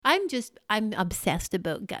I'm obsessed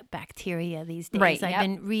about gut bacteria these days. Right, I've yep.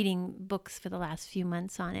 been reading books for the last few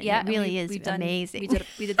months on it. Yeah, It really is we've done- amazing.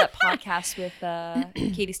 We did that podcast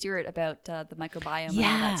with Katie Stewart about the microbiome and all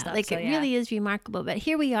that stuff. Like So, it really is remarkable. But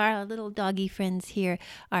here we are, our little doggy friends here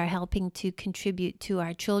are helping to contribute to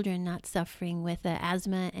our children not suffering with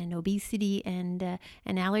asthma and obesity and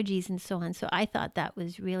allergies and so on. So I thought that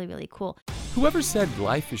was really, really cool. Whoever said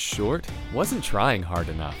life is short wasn't trying hard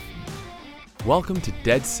enough. Welcome to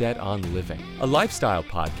Dead Set on Living, a lifestyle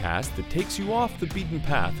podcast that takes you off the beaten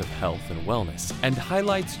path of health and wellness and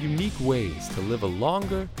highlights unique ways to live a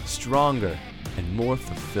longer, stronger, and more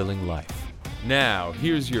fulfilling life. Now,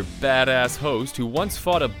 here's your badass host who once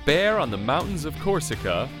fought a bear on the mountains of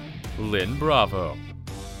Corsica, Lynn Bravo.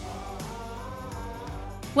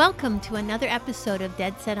 Welcome to another episode of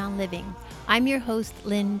Dead Set on Living. I'm your host,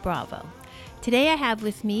 Lynn Bravo. Today I have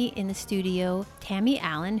with me in the studio Tammy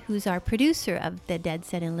Allen, who's our producer of the Dead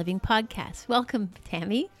Set on Living podcast. Welcome,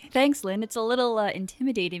 Tammy. Thanks, Lynn. It's a little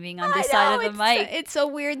intimidating being on this side of the mic. It's so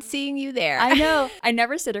weird seeing you there. I know. I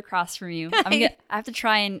never sit across from you. I have to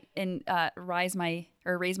try and raise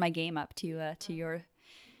my game up to your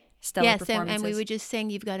stellar performances. And we were just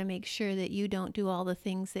saying you've got to make sure that you don't do all the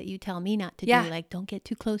things that you tell me not to Yeah. do, like don't get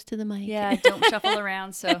too close to the mic. Yeah, don't shuffle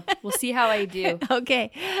around. So we'll see how I do.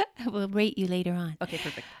 Okay. We'll rate you later on. Okay,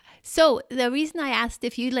 perfect. So the reason I asked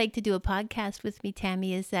if you'd like to do a podcast with me,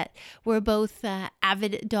 Tammy, is that we're both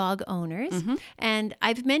avid dog owners, and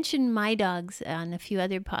I've mentioned my dogs on a few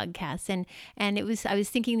other podcasts, and I was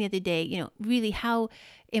thinking the other day, really how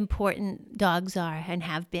important dogs are and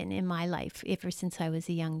have been in my life ever since I was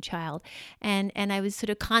a young child, and I was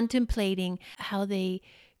sort of contemplating how they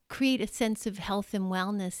create a sense of health and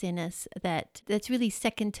wellness in us that's really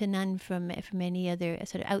second to none from any other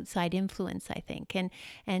sort of outside influence, I think.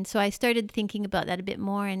 And so I started thinking about that a bit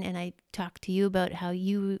more, and I talked to you about how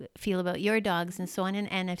you feel about your dogs and so on,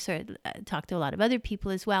 and I've sort of talked to a lot of other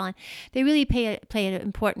people as well, and they really play an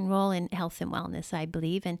important role in health and wellness, I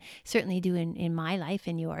believe, and certainly do in my life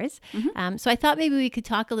and yours. So I thought maybe we could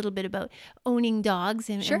talk a little bit about owning dogs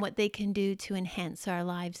and what they can do to enhance our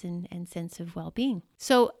lives and sense of well-being.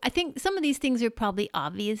 So I think some of these things are probably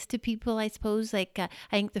obvious to people, I suppose. Like I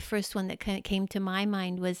think the first one that kind of came to my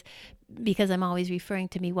mind was, because I'm always referring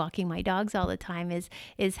to me walking my dogs all the time,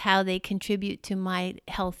 is how they contribute to my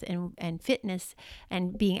health and fitness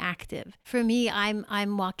and being active. For me,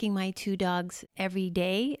 I'm walking my two dogs every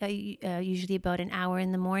day, usually about an hour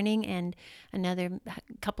in the morning and another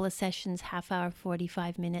couple of sessions, half hour,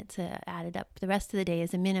 45 minutes added up. The rest of the day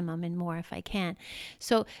is a minimum and more if I can.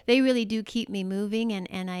 So they really do keep me moving,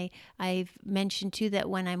 and I've mentioned too that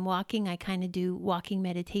when I'm walking, I kind of do walking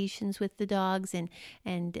meditations with the dogs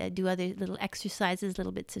and do other little exercises,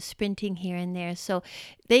 little bits of sprinting here and there. So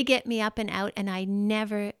they get me up and out, and I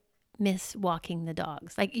never miss walking the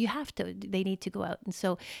dogs. Like you have to, they need to go out. And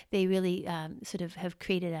so they really sort of have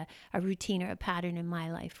created a routine or a pattern in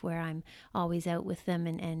my life where I'm always out with them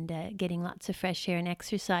and getting lots of fresh air and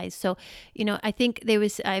exercise. So, I think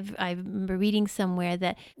I remember reading somewhere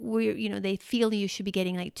that they feel you should be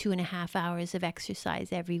getting like 2.5 hours of exercise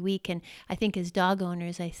every week. And I think as dog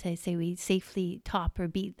owners, I say we safely top or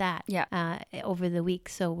beat that over the week.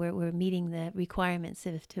 So we're meeting the requirements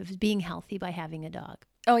of being healthy by having a dog.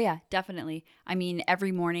 Oh yeah, definitely. I mean,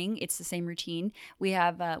 every morning it's the same routine. We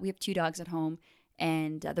have 2 dogs at home,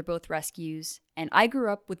 and they're both rescues. And I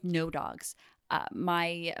grew up with no dogs.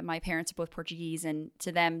 My parents are both Portuguese, and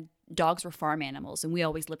to them, dogs were farm animals, and we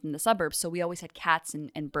always lived in the suburbs. So we always had cats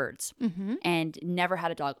and birds, and never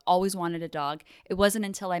had a dog. Always wanted a dog. It wasn't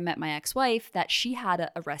until I met my ex-wife that she had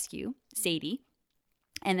a rescue, Sadie.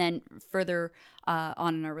 And then further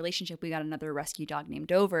on in our relationship, we got another rescue dog named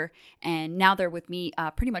Dover. And now they're with me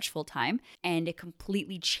pretty much full time. And it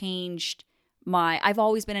completely changed I've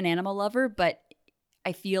always been an animal lover, but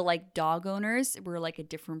I feel like dog owners were like a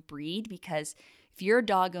different breed, because if you're a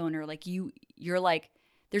dog owner, like you're like,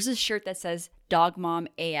 there's this shirt that says Dog Mom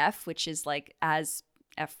AF, which is like as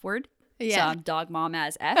F word. Yeah. So I'm Dog Mom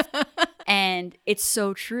as F. And it's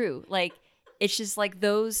so true. Like, it's just like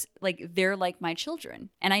those, like they're like my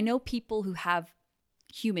children. And I know people who have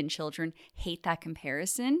human children hate that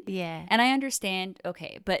comparison. Yeah. And I understand,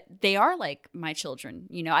 okay, but they are like my children.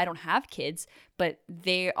 I don't have kids, but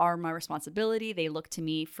they are my responsibility. They look to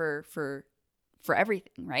me for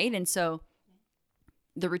everything, right? And so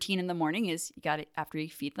the routine in the morning is you got to, after you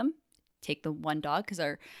feed them, take the one dog, because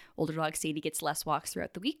our older dog Sadie gets less walks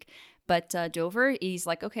throughout the week. But Dover, he's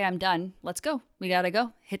like, okay, I'm done. Let's go. We got to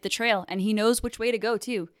go. Hit the trail. And he knows which way to go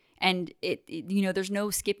too. And it there's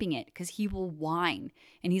no skipping it, because he will whine.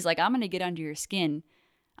 And he's like, I'm going to get under your skin.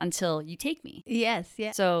 until you take me. Yes,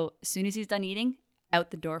 yeah. So as soon as he's done eating,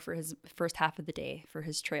 out the door for his first half of the day for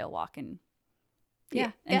his trail walk. And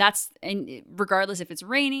and regardless if it's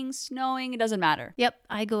raining, snowing, it doesn't matter. Yep,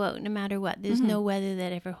 I go out no matter what. There's no weather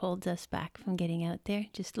that ever holds us back from getting out there.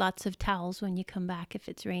 Just lots of towels when you come back if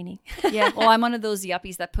it's raining. Yeah, well, I'm one of those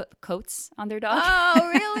yuppies that put coats on their dog. Oh,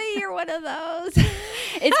 really? You're one of those?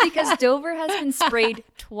 It's because Dover has been sprayed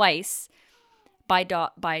twice by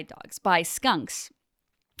skunks.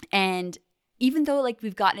 And even though like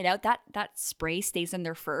we've gotten it out, that spray stays in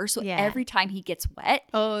their fur. So every time he gets wet,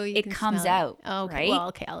 it comes out. Oh, okay. Right? Well,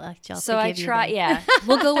 okay. I'll so I try. Yeah,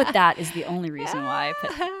 we'll go with that. Is the only reason why I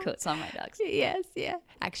put coats on my dogs. Yes, yeah.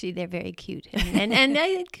 Actually, they're very cute, and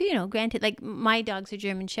I, granted, like my dogs are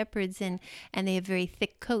German Shepherds, and they have very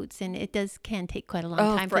thick coats, and it can take quite a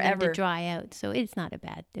long time for them to dry out. So it's not a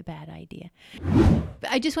bad idea.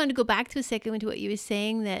 But I just wanted to go back to a second to what you were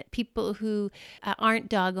saying, that people who aren't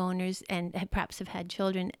dog owners and perhaps have had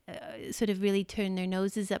children sort of really turn their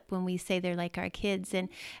noses up when we say they're like our kids.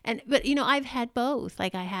 But I've had both.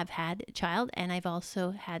 Like I have had a child and I've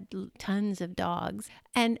also had tons of dogs.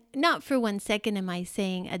 And not for 1 second am I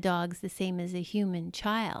saying a dog's the same as a human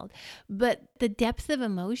child, but the depth of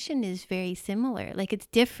emotion is very similar. Like it's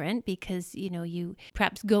different because, you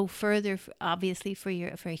perhaps go further, obviously, for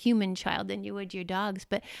a human child than you would your dogs,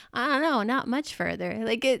 but I don't know, not much further.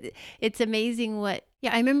 Like it's amazing what.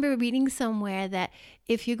 Yeah, I remember reading somewhere that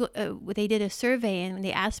if you go, they did a survey and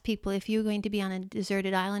they asked people, if you were going to be on a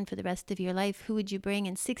deserted island for the rest of your life, who would you bring?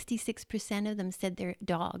 And 66% of them said their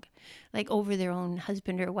dog, like over their own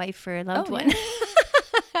husband or wife or loved one.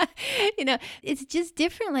 It's just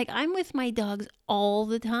different. Like I'm with my dogs all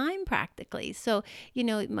the time practically. So,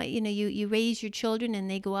 you raise your children and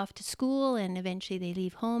they go off to school and eventually they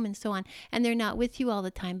leave home and so on. And they're not with you all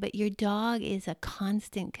the time, but your dog is a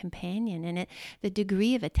constant companion, and the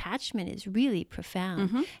degree of attachment is really profound.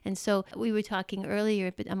 Mm-hmm. And so we were talking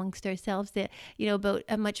earlier amongst ourselves that, about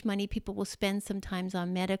how much money people will spend sometimes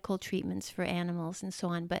on medical treatments for animals and so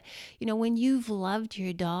on. But, when you've loved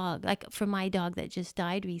your dog, like for my dog that just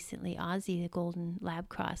died recently, Ozzy, the golden lab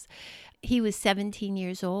cross, he was 17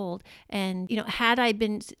 years old. And, had I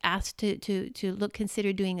been asked to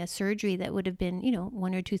consider doing a surgery that would have been, $1,000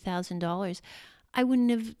 or $2,000, I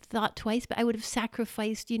wouldn't have thought twice, but I would have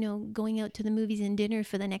sacrificed, going out to the movies and dinner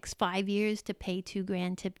for the next 5 years to pay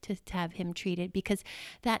 $2,000 to have him treated, because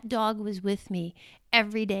that dog was with me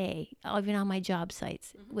every day, even on my job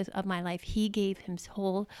sites of my life. He gave his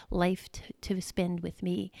whole life to spend with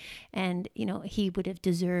me. And, he would have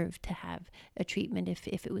deserved to have a treatment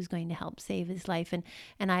if it was going to help save his life.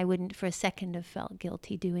 And I wouldn't for a second have felt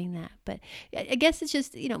guilty doing that. But I guess it's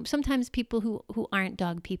just, sometimes people who aren't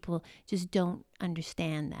dog people just don't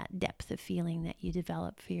understand that depth of feeling that you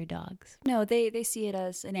develop for your dogs. No, they see it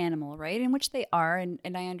as an animal, right? In which they are. And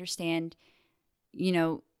I understand,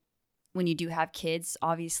 when you do have kids,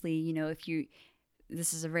 obviously,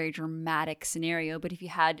 this is a very dramatic scenario, but if you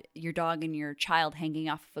had your dog and your child hanging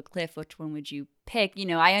off of a cliff, which one would you pick?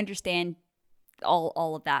 I understand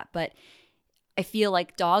all of that, but I feel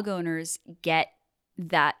like dog owners get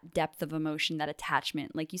that depth of emotion, that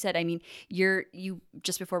attachment. Like you said, I mean, you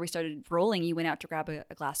just before we started rolling, you went out to grab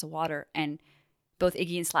a glass of water and both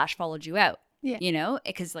Iggy and Slash followed you out. Yeah.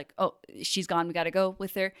 Because like, oh, she's gone, we got to go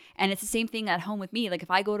with her. And it's the same thing at home with me. Like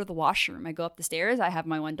if I go to the washroom, I go up the stairs, I have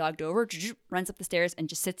my one dog Dover, runs up the stairs and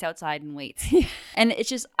just sits outside and waits. And it's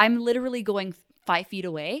just, I'm literally going 5 feet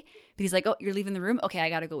away because he's like, oh, you're leaving the room? Okay, I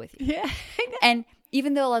got to go with you. Yeah. And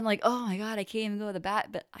even though I'm like, oh my God, I can't even go to the bat,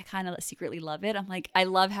 but I kind of secretly love it. I'm like, I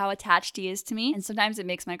love how attached he is to me. And sometimes it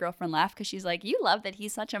makes my girlfriend laugh because she's like, you love that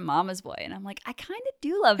he's such a mama's boy. And I'm like, I kind of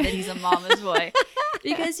do love that he's a mama's boy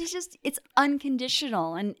because it's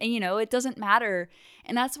unconditional and it doesn't matter.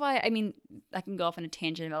 And that's why, I mean, I can go off on a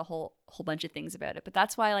tangent about a whole bunch of things about it, but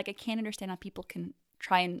that's why like I can't understand how people can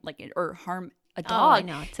try and or harm a dog. Oh, I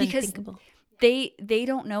know. It's because unthinkable. They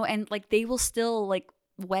don't know, and like they will still like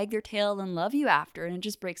wag their tail and love you after, and it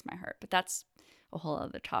just breaks my heart. But that's a whole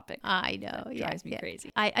other topic. I know. That drives me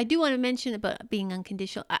crazy. I do want to mention about being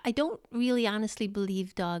unconditional. I don't really honestly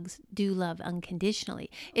believe dogs do love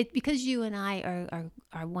unconditionally. It's because you and I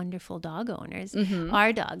are wonderful dog owners. Mm-hmm.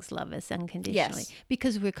 Our dogs love us unconditionally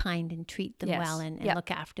because we're kind and treat them well and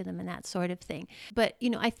look after them and that sort of thing. But,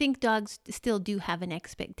 I think dogs still do have an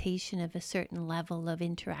expectation of a certain level of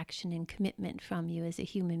interaction and commitment from you as a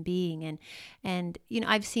human being. And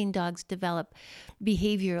I've seen dogs develop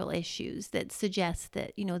behavioral issues that suggest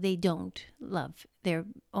that, they don't love their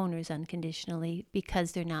owners unconditionally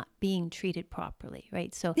because they're not being treated properly,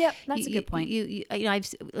 right? So yeah, that's a good point.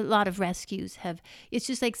 I've a lot of rescues have. It's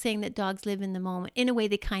just like saying that dogs live in the moment. In a way,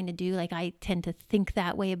 they kind of do. Like I tend to think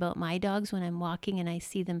that way about my dogs when I'm walking and I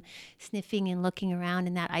see them sniffing and looking around,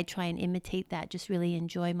 and that I try and imitate that. Just really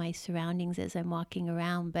enjoy my surroundings as I'm walking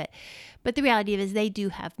around. But the reality is they do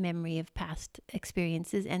have memory of past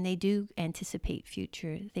experiences, and they do anticipate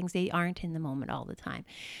future things. They aren't in the moment all the time.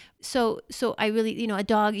 So I really, a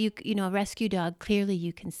dog, a rescue dog, clearly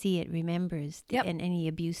you can see it remembers and any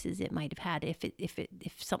abuses it might have had.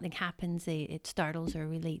 If something happens, it startles or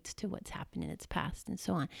relates to what's happened in its past and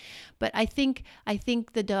so on. But I think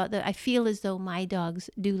the dog, I feel as though my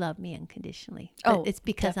dogs do love me unconditionally. But it's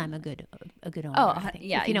because definitely. I'm a good owner. I think,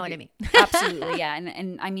 yeah, if you know what I mean. Absolutely, yeah,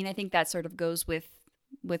 and I mean, I think that sort of goes with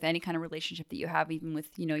any kind of relationship that you have, even with,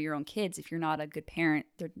 your own kids. If you're not a good parent,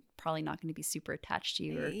 they're probably not going to be super attached to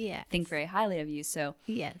you or think very highly of you. So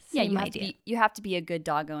yes, you have to be a good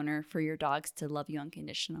dog owner for your dogs to love you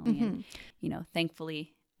unconditionally. Mm-hmm. And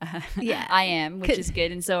thankfully, I am, which is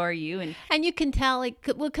good, and so are you. And you can tell,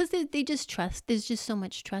 because they just trust. There's just so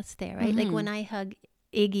much trust there, right? Mm-hmm. Like when I hug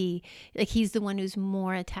Iggy, like he's the one who's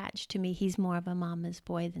more attached to me. He's more of a mama's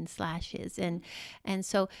boy than Slash is, and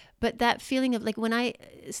so. But that feeling of like when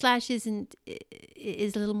Slash is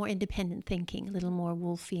a little more independent thinking, a little more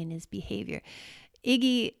wolfy in his behavior.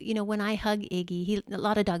 Iggy, when I hug Iggy, a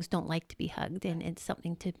lot of dogs don't like to be hugged, and it's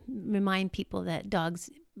something to remind people that dogs,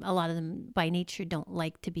 a lot of them by nature don't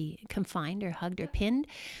like to be confined or hugged or pinned,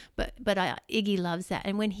 but Iggy loves that.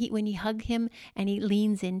 And when you hug him and he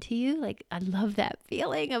leans into you, like I love that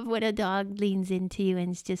feeling of when a dog leans into you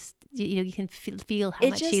and it's just you can feel how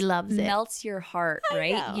much he loves it. It melts your heart,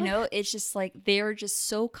 right? It's just like they're just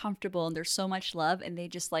so comfortable and there's so much love, and they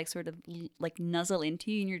just like sort of like nuzzle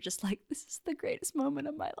into you, and you're just like, this is the greatest moment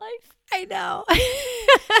of my life. I know.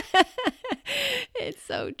 It's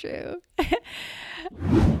so true.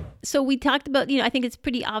 So we talked about, I think it's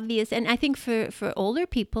pretty obvious. And I think for older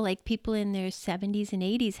people, like people in their 70s and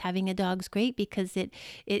 80s, having a dog's great because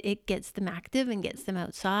it gets them active and gets them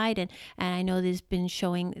outside. And I know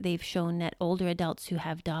they've shown that older adults who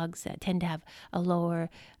have dogs tend to have a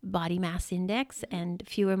lower body mass index and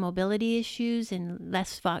fewer mobility issues and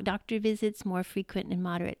less doctor visits, more frequent and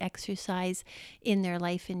moderate exercise in their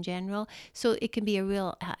life in general. So it can be a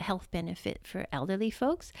real health benefit for elderly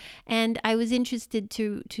folks. And I was interested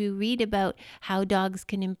to read about how dogs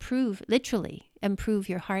can literally improve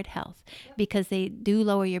your heart health, because they do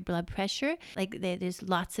lower your blood pressure. Like there's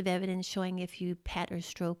lots of evidence showing if you pet or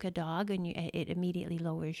stroke a dog, and it immediately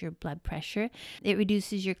lowers your blood pressure. It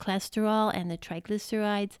reduces your cholesterol and the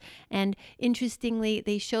triglycerides. And interestingly,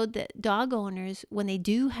 they showed that dog owners, when they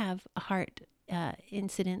do have a heart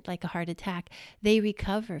incident like a heart attack, they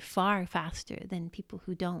recover far faster than people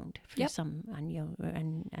who don't for some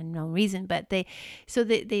unknown reason. But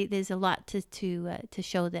there's a lot to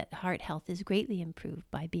show that heart health is greatly improved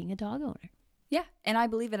by being a dog owner. Yeah, and I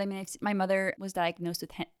believe it. I mean, my mother was diagnosed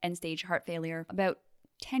with end-stage heart failure about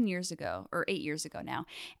 10 years ago or 8 years ago now,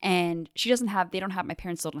 and my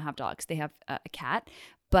parents still don't have dogs. They have a cat.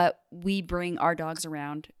 But we bring our dogs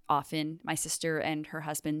around often. My sister and her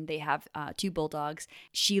husband, they have 2 bulldogs.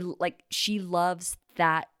 She loves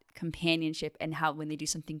that companionship, and how when they do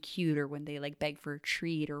something cute, or when they like beg for a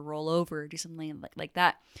treat or roll over or do something like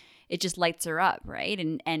that, it just lights her up, right?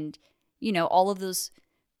 And all of those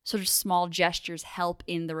sort of small gestures help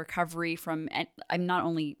in the recovery from not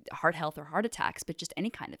only heart health or heart attacks, but just any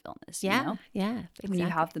kind of illness. Yeah, exactly. When you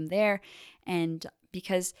have them there. And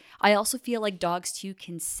because I also feel like dogs too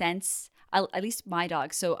can sense, at least my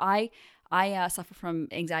dog. So I suffer from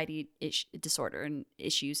anxiety disorder and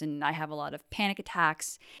issues, and I have a lot of panic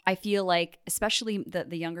attacks. I feel like, especially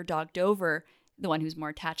the younger dog Dover, the one who's more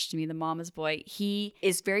attached to me, the mama's boy, he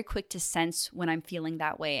is very quick to sense when I'm feeling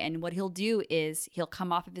that way. And what he'll do is he'll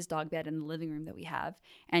come off of his dog bed in the living room that we have,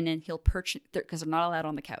 and then he'll perch, because they're not allowed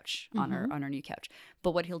on the couch, on our new couch.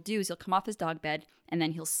 But what he'll do is he'll come off his dog bed, and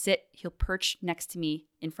then he'll perch next to me,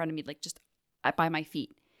 in front of me, like just by my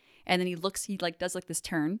feet. And then he like does like this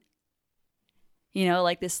turn,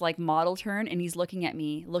 like this like model turn, and he's looking at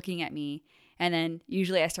me. And then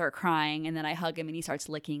usually I start crying, and then I hug him, and he starts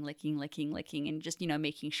licking, and just,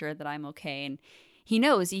 making sure that I'm okay. And he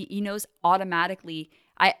knows, he knows automatically.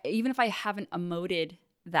 Even if I haven't emoted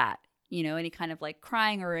that, any kind of like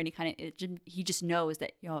crying or any kind of, he just knows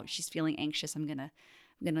that, she's feeling anxious. I'm going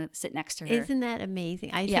gonna sit next to her. Isn't that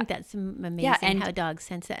amazing? I Yeah. think that's amazing Yeah, and- how dogs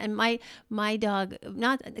sense that. And my dog,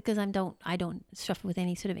 not because I don't suffer with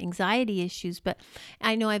any sort of anxiety issues, but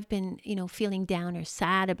I know I've been, feeling down or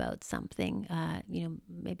sad about something,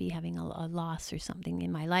 maybe having a loss or something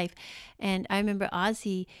in my life. And I remember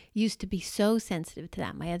Ozzy used to be so sensitive to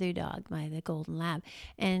that. My other dog, the golden lab,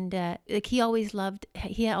 and like he always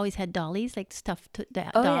had dollies, like stuffed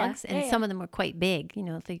dogs, and some of them were quite big,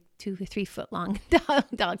 like 2 or 3 foot long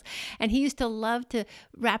dogs. And he used to love to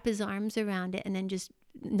wrap his arms around it and then just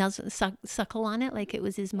suckle on it like it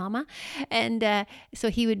was his mama. And so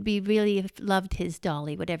he would be really loved his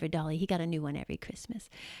dolly, whatever dolly. He got a new one every Christmas.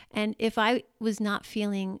 And if I was not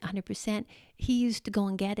feeling 100%, he used to go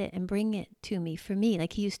and get it and bring it to me for me.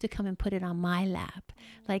 Like he used to come and put it on my lap.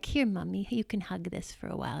 Like, here, mommy, you can hug this for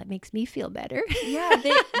a while. It makes me feel better. Yeah,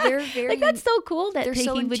 they're very... like, that's so cool that he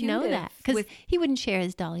so would know intuitive that. Because he wouldn't share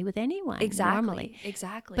his dolly with anyone normally.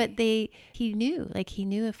 Exactly. But he knew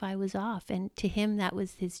if I was off. And to him, that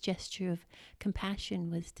was his gesture of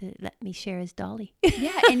compassion, was to let me share his dolly.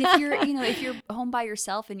 Yeah, and if you're home by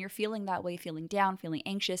yourself and you're feeling that way, feeling down, feeling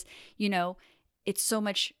anxious, it's so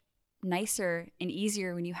much nicer and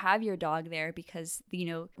easier when you have your dog there, because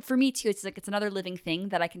for me too, it's like it's another living thing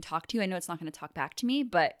that I can talk to. I know it's not going to talk back to me,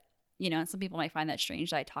 but and some people might find that strange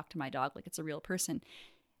that I talk to my dog like it's a real person.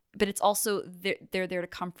 But it's also they're there to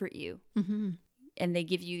comfort you. Mm-hmm. And they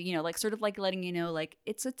give you, like sort of like letting you know, like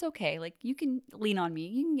it's okay, like you can lean on me,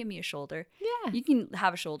 you can give me a shoulder, you can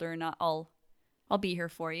have a shoulder, and I'll be here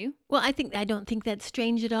for you. Well, I don't think that's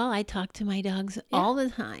strange at all. I talk to my dogs all the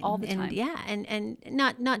time. All the time. And yeah, and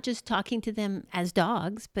not just talking to them as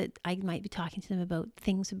dogs, but I might be talking to them about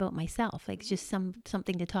things about myself, like just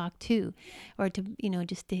something to talk to, or to,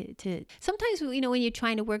 just to sometimes, when you're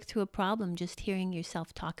trying to work through a problem, just hearing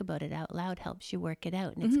yourself talk about it out loud helps you work it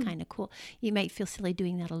out. And it's kind of cool. You might feel silly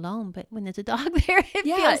doing that alone, but when there's a dog there, it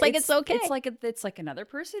feels like it's okay. It's like another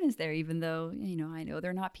person is there, even though, I know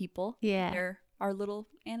they're not people. Yeah. They're our little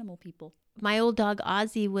animal people. My old dog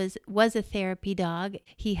Ozzy was a therapy dog.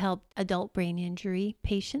 He helped adult brain injury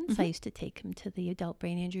patients. I used to take him to the adult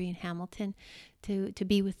brain injury in Hamilton to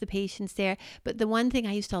be with the patients there. But the one thing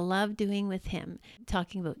I used to love doing with him,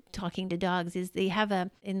 talking to dogs, is they have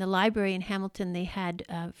in the library in Hamilton, they had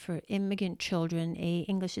for immigrant children a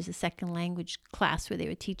English as a second language class where they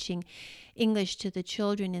were teaching English to the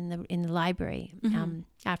children in the library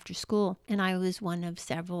after school. And I was one of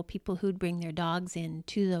several people who'd bring their dogs in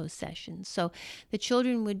to those sessions. So the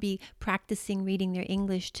children would be practicing reading their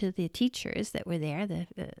English to the teachers that were there,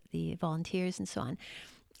 the volunteers and so on.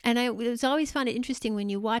 And it was always found it interesting when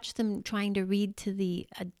you watch them trying to read to the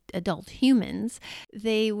adult humans.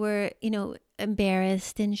 They were,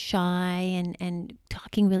 embarrassed and shy and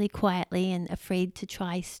talking really quietly and afraid to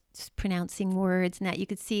try pronouncing words, and that you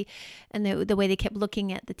could see, and the way they kept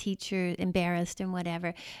looking at the teacher, embarrassed and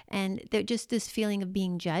whatever, and they're just this feeling of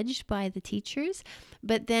being judged by the teachers.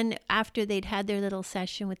 But then after they'd had their little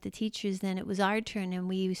session with the teachers, then it was our turn, and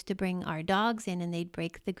we used to bring our dogs in, and they'd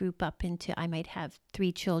break the group up into, I might have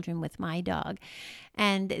 3 children with my dog,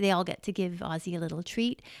 and they all get to give Ozzy a little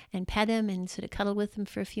treat and pet him and sort of cuddle with him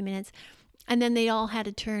for a few minutes. And then they all had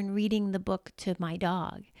a turn reading the book to my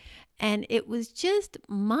dog. And it was just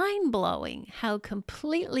mind-blowing how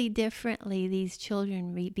completely differently these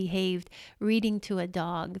children behaved reading to a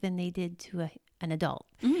dog than they did to an adult,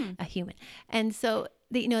 a human. And so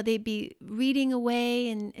they'd be reading away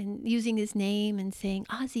and using his name and saying,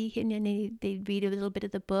 Ozzy, and then they'd read a little bit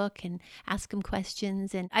of the book and ask him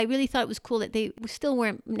questions. And I really thought it was cool that they still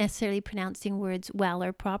weren't necessarily pronouncing words well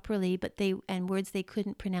or properly, but and words they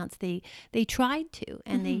couldn't pronounce, they tried to,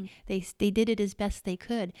 and they did it as best they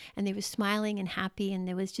could. And they were smiling and happy, and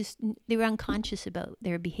they were unconscious about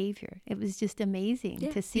their behavior. It was just amazing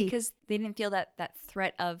to see. Because they didn't feel that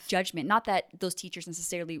threat of judgment. Not that those teachers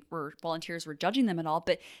necessarily volunteers were judging them at all,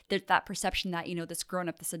 but there's that perception that, this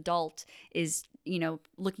grown-up, this adult is,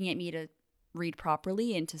 looking at me to read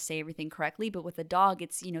properly and to say everything correctly. But with a dog,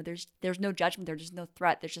 it's, there's no judgment, there's no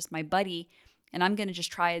threat, there's just my buddy, and I'm going to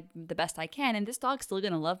just try the best I can. And this dog's still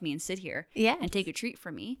going to love me and sit here and take a treat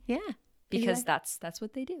from me. Yeah. Because that's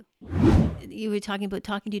what they do. You were talking about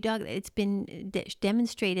talking to your dog. It's been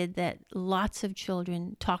demonstrated that lots of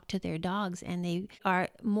children talk to their dogs, and they are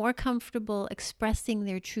more comfortable expressing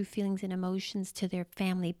their true feelings and emotions to their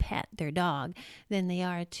family pet, their dog, than they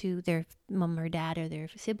are to their mom or dad or their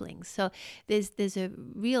siblings. So there's a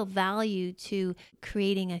real value to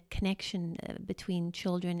creating a connection between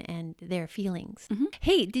children and their feelings. Mm-hmm.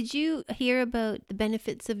 Hey, did you hear about the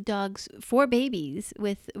benefits of dogs for babies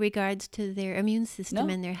with regards to their immune system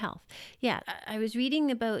and their health? Yeah, I was reading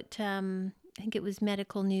about I think it was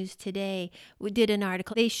Medical News Today, we did an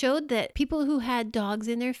article. They showed that people who had dogs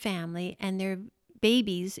in their family and their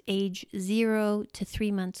babies age 0 to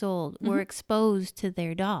 3 months old were exposed to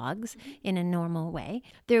their dogs in a normal way.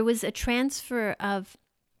 There was a transfer of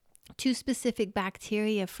 2 specific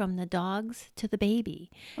bacteria from the dogs to the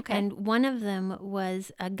baby. Okay. And one of them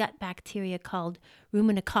was a gut bacteria called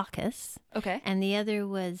Ruminococcus. Okay. And the other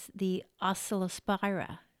was the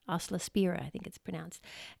Oscillospira, I think it's pronounced.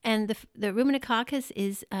 And the Ruminococcus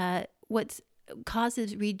is what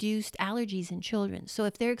causes reduced allergies in children. So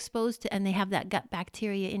if they're exposed to, and they have that gut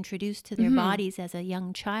bacteria introduced to their bodies as a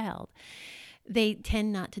young child, they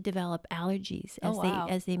tend not to develop allergies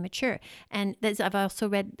as they mature. And I've also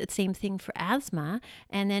read the same thing for asthma.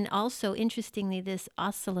 And then also, interestingly, this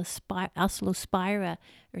Oscillospira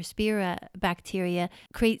or Spira bacteria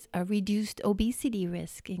creates a reduced obesity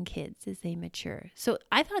risk in kids as they mature. So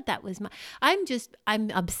I thought that was I'm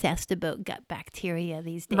obsessed about gut bacteria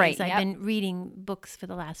these days. Right, I've been reading books for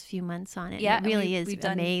the last few months on it. Yeah, it really is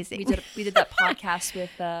amazing. We did that podcast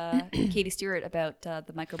with Katie Stewart about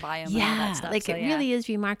the microbiome and all that stuff. Like it really is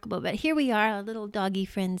remarkable. But here we are, our little doggy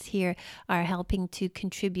friends here are helping to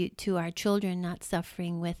contribute to our children not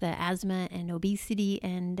suffering with asthma and obesity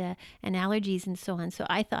and allergies and so on. So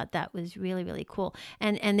I thought that was really, really cool.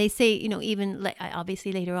 And they say, even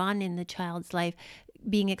obviously later on in the child's life,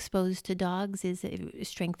 being exposed to dogs it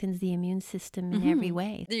strengthens the immune system in every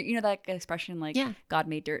way. You know that expression, like, God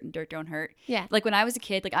made dirt and dirt don't hurt? Yeah. Like when I was a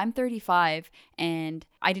kid, like I'm 35 and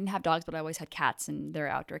I didn't have dogs, but I always had cats, and they're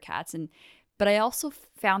outdoor cats. But I also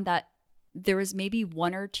found that there was maybe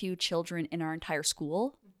 1 or 2 children in our entire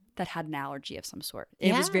school that had an allergy of some sort.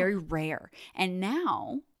 It was very rare. And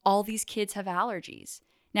now all these kids have allergies.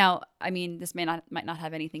 Now, I mean, this might not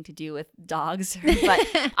have anything to do with dogs, but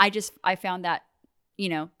I found that,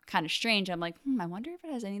 kind of strange. I'm like, I wonder if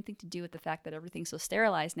it has anything to do with the fact that everything's so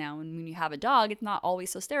sterilized now. And when you have a dog, it's not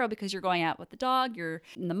always so sterile because you're going out with the dog, you're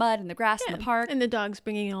in the mud and the grass and the park. And the dog's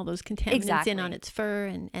bringing all those contaminants in on its fur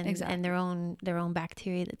and their own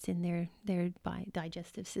bacteria that's in their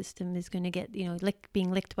digestive system is going to get,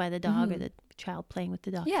 being licked by the dog or the child playing with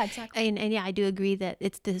the dog. Yeah, exactly. And I do agree that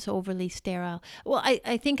it's this overly sterile. Well,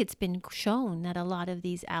 I think it's been shown that a lot of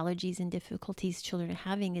these allergies and difficulties children are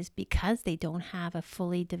having is because they don't have a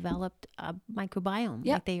fully developed microbiome.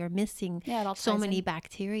 Like they are missing so many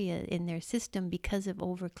bacteria in their system because of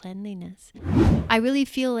over cleanliness. I really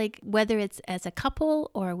feel like whether it's as a couple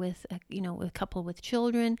or with a couple with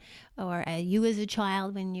children or you as a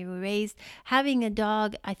child when you were raised, having a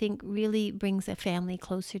dog I think really brings a family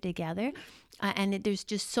closer together. And there's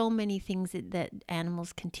just so many things that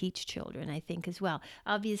animals can teach children, I think, as well.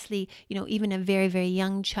 Obviously, even a very, very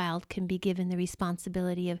young child can be given the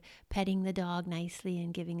responsibility of petting the dog nicely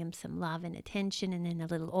and giving him some love and attention. And then a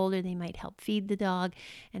little older, they might help feed the dog.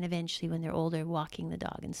 And eventually, when they're older, walking the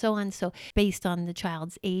dog and so on. So based on the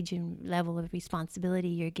child's age and level of responsibility,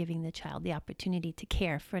 you're giving the child the opportunity to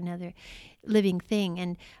care for another living thing.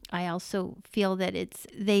 And I also feel that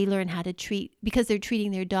they learn how to treat, because they're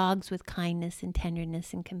treating their dogs with kindness and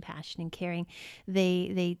tenderness and compassion and caring,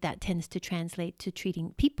 that tends to translate to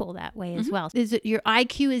treating people that way as well. Your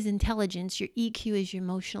IQ is intelligence, your EQ is your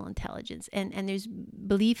emotional intelligence, and there's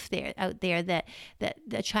belief out there that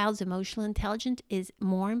a child's emotional intelligence is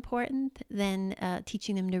more important than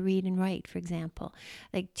teaching them to read and write, for example.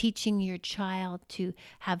 Like teaching your child to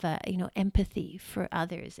have empathy for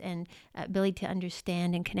others and ability to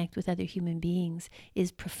understand and connect with other human beings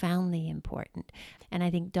is profoundly important. And I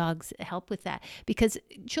think dogs help with that, because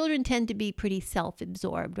children tend to be pretty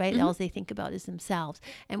self-absorbed, right? All they think about is themselves.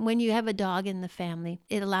 And when you have a dog in the family,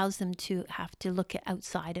 it allows them to have to look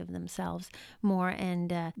outside of themselves more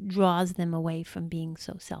and draws them away from being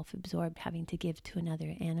so self-absorbed, having to give to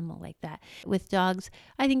another animal like that. With dogs,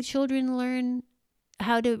 I think children learn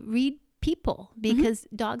how to read people, because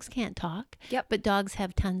dogs can't talk, but dogs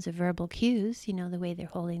have tons of verbal cues, the way they're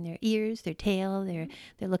holding their ears, their tail, their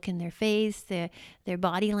look in their face, their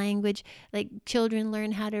body language. Like children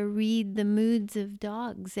learn how to read the moods of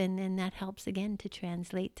dogs, and that helps again to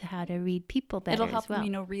translate to how to read people better. It'll help as well.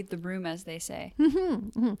 them, read the room, as they say,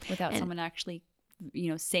 without someone actually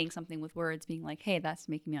saying something with words, being like, hey, that's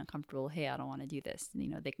making me uncomfortable. Hey, I don't want to do this.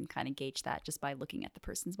 They can kind of gauge that just by looking at the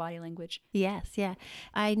person's body language. Yes, yeah.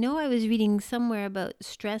 I know I was reading somewhere about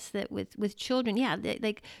stress that with children,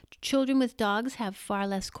 like children with dogs have far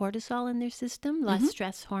less cortisol in their system, less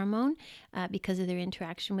stress hormone because of their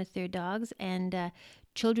interaction with their dogs. And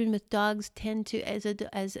children with dogs tend to,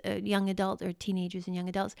 as a young adult, or teenagers and young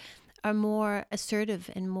adults, are more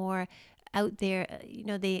assertive and more out there.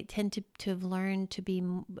 They tend to have learned to be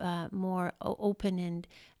more open and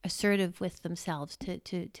assertive with themselves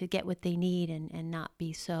to get what they need and not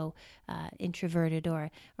be so introverted or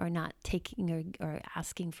not taking or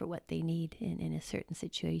asking for what they need in a certain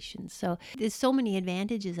situation. So there's so many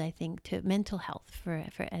advantages, I think, to mental health for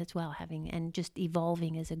as well, having and just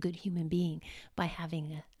evolving as a good human being by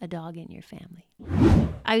having a dog in your family.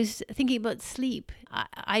 I was thinking about sleep.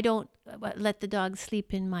 I don't let the dogs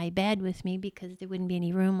sleep in my bed with me because there wouldn't be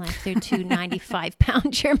any room. Like they're two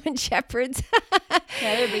 95-pound German Shepherds.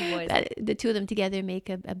 Yeah, they're big boys. The two of them together make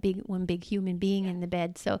one big human being in the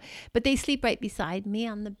bed. So, but they sleep right beside me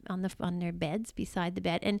on their beds beside the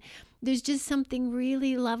bed, and there's just something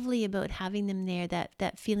really lovely about having them there.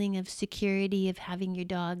 That feeling of security of having your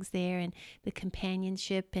dogs there and the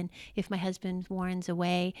companionship. And if my husband Warren's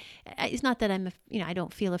away, it's not that I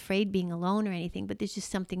don't feel afraid being alone or anything, but there's just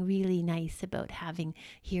something really nice about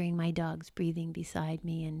hearing my dogs breathing beside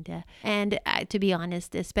me. And to be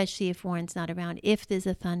honest, especially if Warren's not around, if there's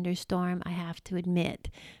a thunderstorm, I have to admit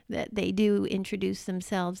that they do introduce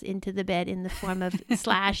themselves into the bed in the form of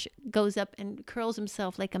Slash goes up and curls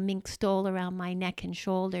himself like a mink stole around my neck and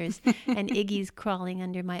shoulders, and Iggy's crawling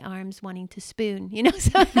under my arms wanting to spoon,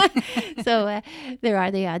 So there are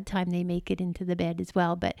the odd time they make it into the bed as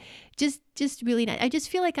well, but just really nice. I just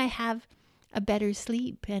feel like I have a better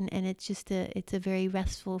sleep, and it's just it's a very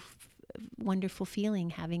restful, wonderful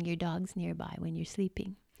feeling having your dogs nearby when you're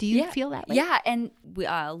sleeping. Do you feel that way? Yeah, and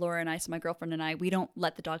Laura and I, so my girlfriend and I, we don't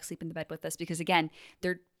let the dog sleep in the bed with us because, again,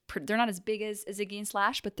 they're not as big as Iggy and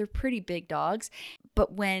Slash, but they're pretty big dogs.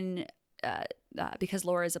 But when because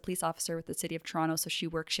Laura is a police officer with the city of Toronto, so she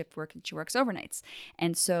works shift work and she works overnights.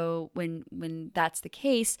 And so when that's the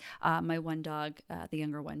case, my one dog, the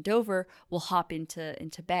younger one, Dover, will hop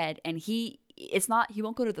into bed, and he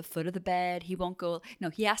won't go to the foot of the bed. He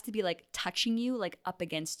has to be like touching you, like up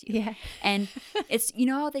against you. Yeah. And it's,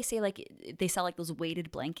 how they say, like they sell like those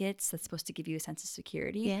weighted blankets that's supposed to give you a sense of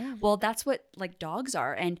security. Yeah. Well, that's what like dogs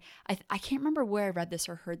are. And I can't remember where I read this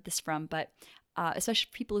or heard this from, but especially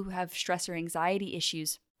people who have stress or anxiety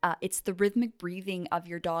issues, it's the rhythmic breathing of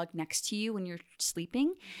your dog next to you when you're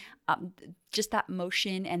sleeping. Just that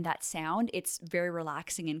motion and that sound, it's very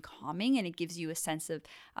relaxing and calming, and it gives you a sense of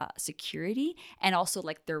security. And also,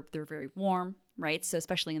 like, they're very warm, right? So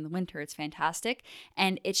especially in the winter, it's fantastic.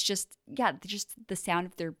 And it's just the sound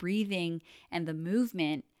of their breathing and the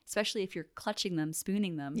movement, especially if you're clutching them,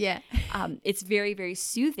 spooning them. Yeah. It's very, very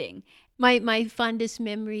soothing. My fondest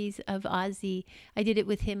memories of Ozzy, I did it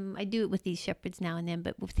with him. I do it with these shepherds now and then,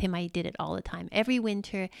 but with him, I did it all the time. Every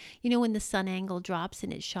winter, when the sun angle drops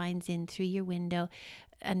and it shines in through your window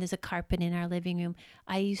and there's a carpet in our living room,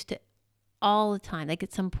 I used to all the time, like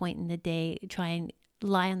at some point in the day, try and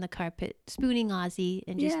lie on the carpet, spooning Ozzy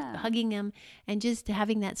and just hugging him and just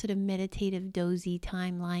having that sort of meditative, dozy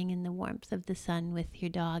time lying in the warmth of the sun with your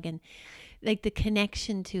dog. And like the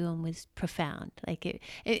connection to him was profound. Like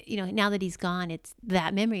now that he's gone, it's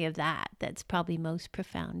that memory of that's probably most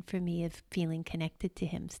profound for me, of feeling connected to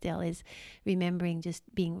him still, is remembering just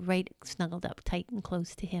being right snuggled up tight and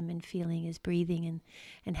close to him and feeling his breathing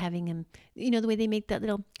and having him, the way they make that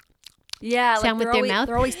little sound with their mouth.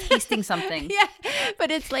 They're always tasting something. Yeah,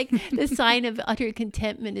 but it's like the sign of utter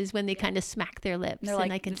contentment is when they kind of smack their lips,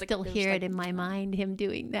 and I can still hear it in my mind, him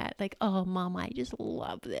doing that. Like, oh, Mom, I just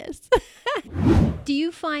love this. Do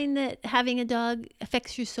you find that having a dog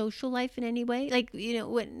affects your social life in any way? Like,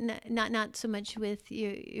 not so much with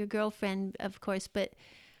your girlfriend, of course, but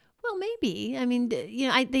well, maybe. I mean,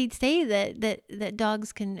 they'd say that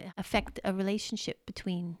dogs can affect a relationship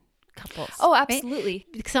between couples. Oh, absolutely.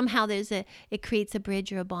 Right? Somehow it creates a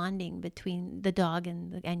bridge or a bonding between the dog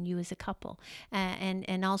and you as a couple.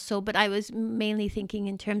 And also, but I was mainly thinking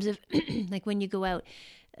in terms of like when you go out,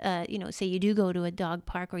 say you do go to a dog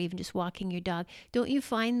park or even just walking your dog, don't you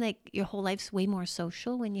find like your whole life's way more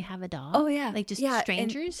social when you have a dog? Oh yeah, like just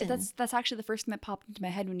strangers. And that's actually the first thing that popped into my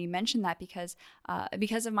head when you mentioned that, because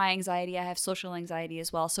of my anxiety, I have social anxiety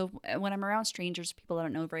as well. So when I'm around strangers, people I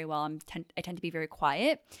don't know very well, I tend to be very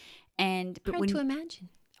quiet. But hard to imagine.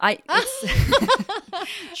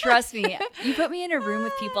 Trust me, you put me in a room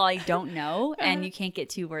with people I don't know and you can't get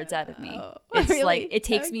 2 words out of me. It's really? Like it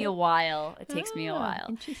takes me a while.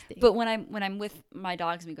 Interesting. But when I'm with my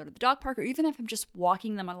dogs and we go to the dog park, or even if I'm just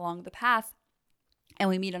walking them along the path and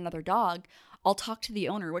we meet another dog, I'll talk to the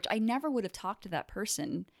owner, which I never would have talked to that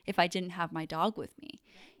person if I didn't have my dog with me.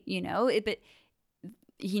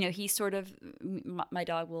 He sort of, my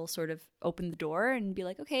dog will sort of open the door and be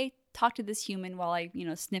like, okay, talk to this human while I,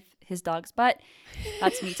 sniff his dog's butt.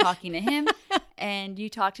 That's me talking to him. And you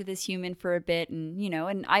talk to this human for a bit, and,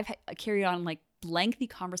 and I've carried on like lengthy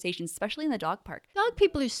conversations, especially in the dog park. Dog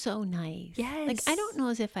people are so nice. Yes. Like, I don't know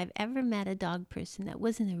as if I've ever met a dog person that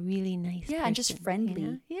wasn't a really nice person. And just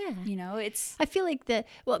friendly. You know? Yeah. It's... I feel like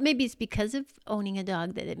maybe it's because of owning a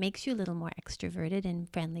dog that it makes you a little more extroverted and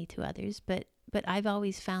friendly to others, but I've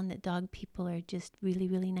always found that dog people are just really,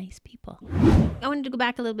 really nice people. I wanted to go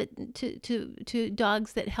back a little bit to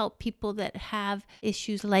dogs that help people that have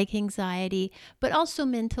issues like anxiety, but also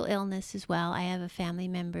mental illness as well. I have a family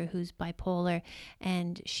member who's bipolar,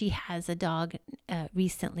 and she has a dog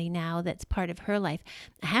recently now that's part of her life.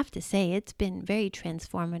 I have to say, it's been very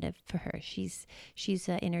transformative for her. She's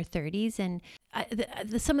in her 30s, and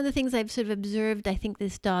some of the things I've sort of observed, I think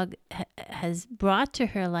this dog has brought to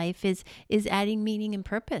her life is adding meaning and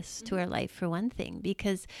purpose to her life, for one thing,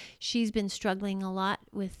 because she's been struggling a lot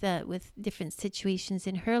with different situations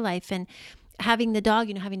in her life, and having the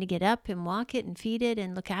dog, having to get up and walk it and feed it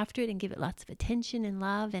and look after it and give it lots of attention and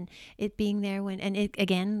love, and it being there and it,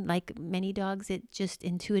 again, like many dogs, it just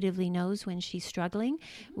intuitively knows when she's struggling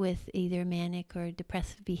with either manic or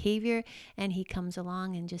depressive behavior, and he comes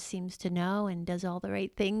along and just seems to know and does all the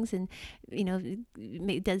right things, and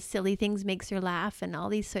does silly things, makes her laugh, and all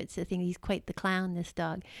these sorts of things. He's quite the clown, this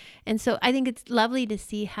dog. And so I think it's lovely to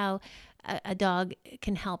see how a dog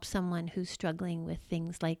can help someone who's struggling with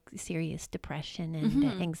things like serious depression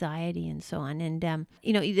and anxiety and so on. And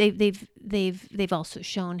they've also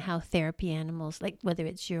shown how therapy animals, like whether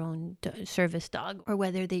it's your own service dog or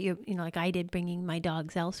whether you're like I did, bringing my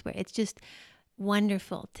dogs elsewhere. It's just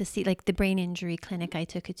wonderful to see, like the brain injury clinic I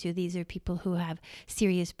took it to. These are people who have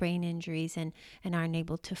serious brain injuries and aren't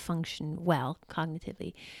able to function well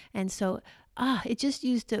cognitively. And so it just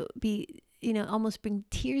used to be, almost bring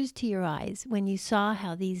tears to your eyes when you saw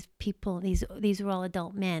how these people, these were all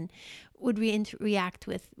adult men, would react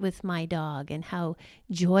with my dog, and how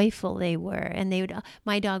joyful they were. And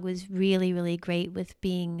my dog was really, really great with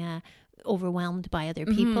being overwhelmed by other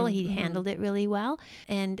people. He handled it really well.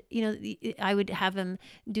 And I would have him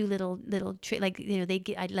do little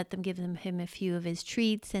I'd let them give him a few of his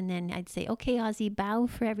treats, and then I'd say, okay, Ozzy, bow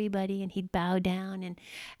for everybody, and he'd bow down,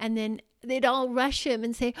 and then they'd all rush him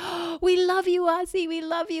and say, oh, we love you, Ozzy, we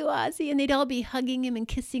love you, Ozzy. And they'd all be hugging him and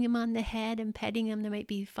kissing him on the head and petting him. There might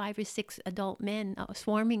be 5 or 6 adult men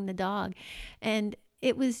swarming the dog. And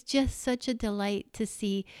it was just such a delight to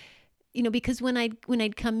see, because when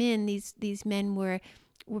I'd come in, these men were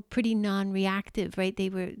pretty non-reactive, right? They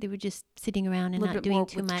were just sitting around and not doing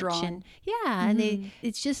too much. And and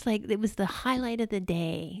it's just like it was the highlight of the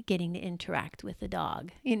day, getting to interact with the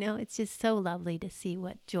dog. It's just so lovely to see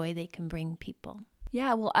what joy they can bring people.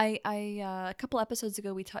 Yeah, well, I a couple episodes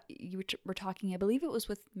ago you were talking, I believe it was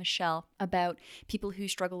with Michelle, about people who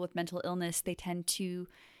struggle with mental illness. They tend to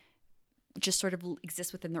just sort of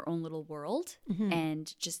exist within their own little world,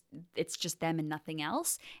 and it's just them and nothing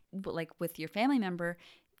else. But like with your family member,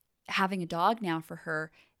 having a dog now for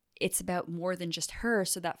her, it's about more than just her.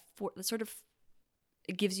 So that sort of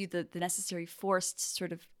it gives you the necessary force to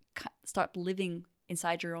sort of stop living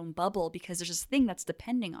inside your own bubble, because there's this thing that's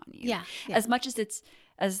depending on you. Yeah. As much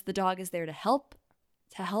as the dog is there to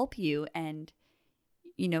help you and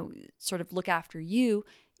sort of look after you,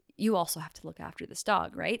 you also have to look after this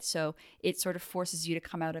dog, right? So it sort of forces you to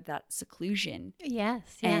come out of that seclusion.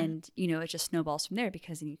 Yes. Yeah. And, it just snowballs from there,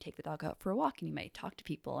 because then you take the dog out for a walk and you might talk to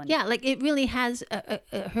people. And like it really has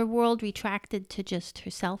her world retracted to just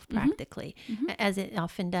herself practically, as it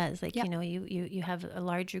often does. Like, you have a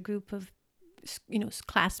larger group of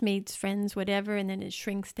classmates, friends, whatever, and then it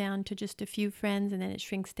shrinks down to just a few friends, and then it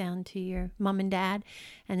shrinks down to your mom and dad,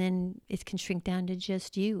 and then it can shrink down to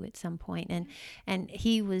just you at some point. And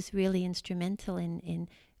he was really instrumental in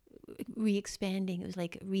re-expanding. It was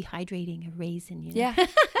like rehydrating a raisin, Yeah,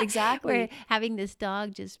 exactly. Where having this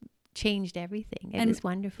dog just changed everything. It was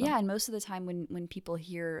wonderful. Yeah, and most of the time when people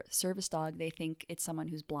hear service dog, they think it's someone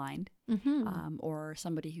who's blind, or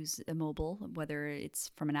somebody who's immobile, whether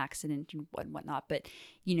it's from an accident and whatnot. But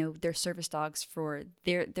they're service dogs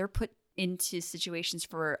they're put into situations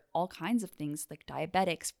for all kinds of things, like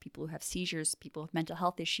diabetics, people who have seizures, people with mental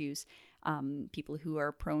health issues, people who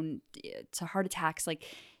are prone to heart attacks, like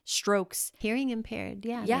strokes, hearing impaired.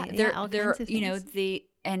 They're all kinds of things.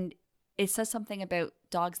 and it says something about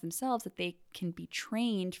dogs themselves that they can be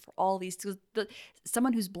trained for all these.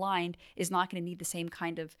 Someone who's blind is not going to need the same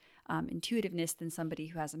kind of intuitiveness than somebody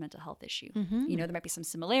who has a mental health issue. There might be some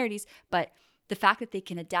similarities, but the fact that they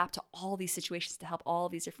can adapt to all these situations to help all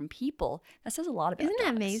these different people, that says a lot about Isn't that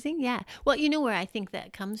dogs. amazing? Yeah. Well, where I think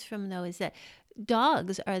that comes from, though, is that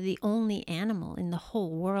dogs are the only animal in the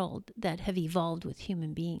whole world that have evolved with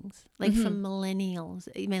human beings, like from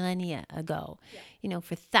millennia ago.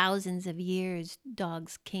 For thousands of years,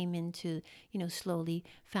 dogs came into, slowly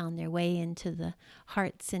found their way into the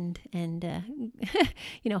hearts and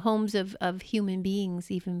homes of human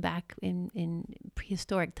beings, even back in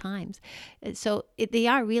prehistoric times. So they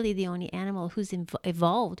are really the only animal who's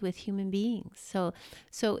evolved with human beings. So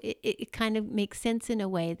it kind of makes sense in a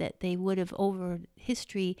way that they would have over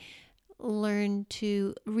history learned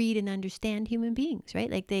to read and understand human beings,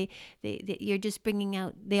 right? Like they you're just bringing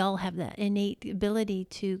out, they all have that innate ability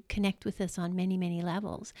to connect with us on many, many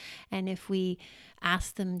levels. And if we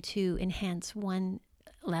ask them to enhance one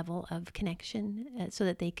level of connection so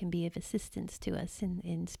that they can be of assistance to us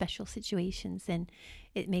in special situations, then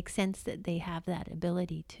it makes sense that they have that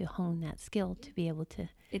ability to hone that skill to be able to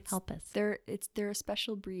help us. They're a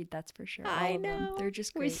special breed, that's for sure. I know. They're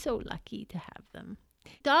just great. We're so lucky to have them.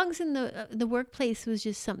 Dogs in the workplace was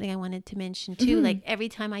just something I wanted to mention too. Like every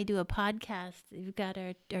time I do a podcast, we've got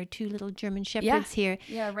our two little German Shepherds here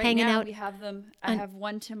hanging out. We have them. I have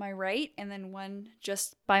one to my right and then one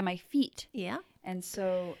just by my feet. Yeah. And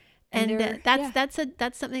so... And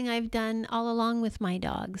that's something I've done all along with my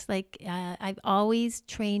dogs. Like I've always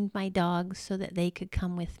trained my dogs so that they could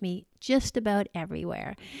come with me just about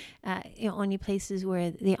everywhere. Only places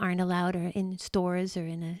where they aren't allowed are in stores or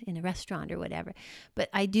in a restaurant or whatever. But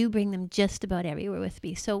I do bring them just about everywhere with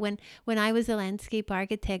me. So when I was a landscape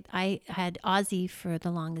architect, I had Ozzy for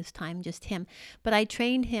the longest time, just him. But I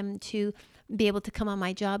trained him to be able to come on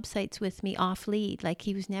my job sites with me off lead. Like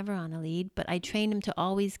he was never on a lead, but I trained him to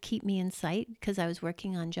always keep me in sight because I was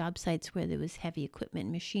working on job sites where there was heavy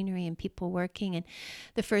equipment, machinery, and people working. And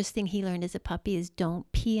the first thing he learned as a puppy is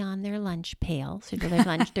don't pee on their lunch pail, so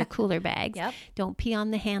their cooler bags. Yep. Don't pee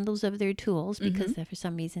on the handles of their tools because for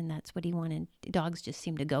some reason that's what he wanted. Dogs just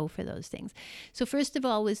seem to go for those things. So first of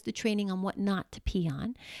all was the training on what not to pee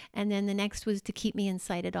on, and then the next was to keep me in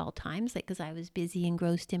sight at all times, like because I was busy,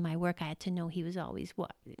 engrossed in my work. I had to know he was always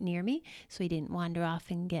near me so he didn't wander off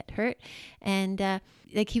and get hurt. And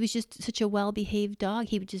he was just such a well-behaved dog.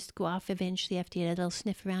 He would just go off eventually after he had a little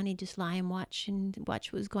sniff around. He'd just lie and watch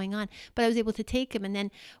what was going on. But I was able to take him. And then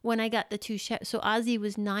when I got the two so Ozzy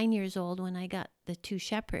was 9 years old when I got the two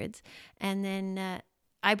Shepherds, and then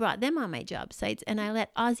I brought them on my job sites and I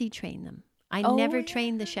let Ozzy train them. I never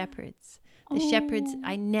trained the Shepherds. The Shepherds,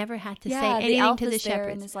 I never had to say anything to the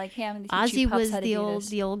Shepherds. It's like him. Ozzy was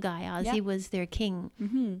the old guy. Ozzy was their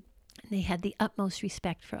king. They had the utmost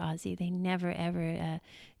respect for Ozzy. They never ever,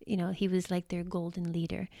 he was like their golden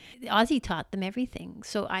leader. Ozzy taught them everything.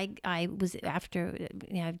 So I was after,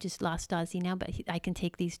 I've just lost Ozzy now, but I can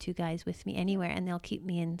take these two guys with me anywhere, and they'll keep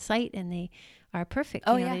me in sight, and they are perfect.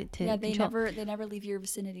 They never leave your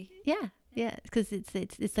vicinity. Yeah, because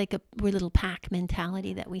it's like we're little pack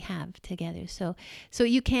mentality that we have together. So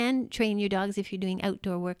you can train your dogs if you're doing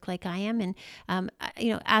outdoor work like I am, and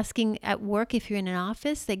asking at work if you're in an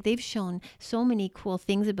office. Like they've shown so many cool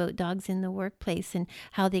things about dogs in the workplace and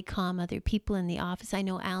how they calm other people in the office. I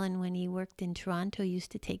know Alan, when he worked in Toronto,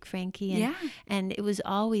 used to take Frankie, and it was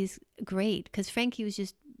always great because Frankie was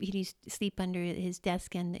just. He'd used to sleep under his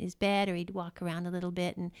desk and his bed, or he'd walk around a little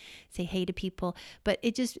bit and say hey to people. But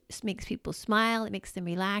it just makes people smile. It makes them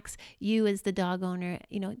relax. You, as the dog owner,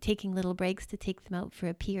 taking little breaks to take them out for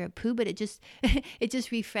a pee or a poo, but it just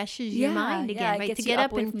refreshes your mind again, right? To get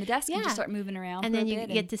up away from the desk and just start moving around. And then you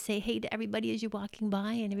get to say hey to everybody as you're walking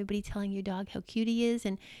by, and everybody telling your dog how cute he is.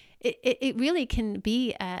 And it really can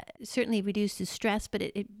be certainly reduces stress, but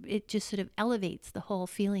it just sort of elevates the whole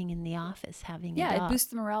feeling in the office having a dog. It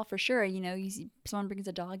boosts the morale for sure. You see someone brings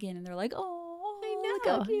a dog in and they're like, oh,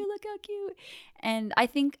 look how cute. And I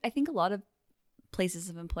think a lot of places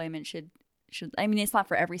of employment should. I mean, it's not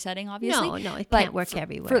for every setting, obviously. No, it can't work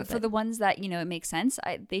everywhere. For the ones that it makes sense,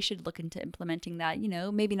 they should look into implementing that.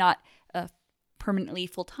 Maybe not permanently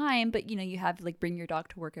full time, but you have like bring your dog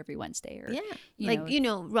to work every Wednesday, or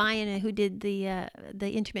Ryan, who did the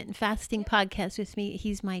intermittent fasting podcast with me.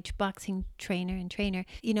 He's my boxing trainer.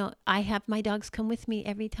 I have my dogs come with me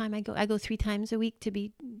every time I go. I go 3 times a week to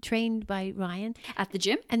be trained by Ryan at the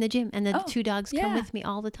gym. And the two dogs come with me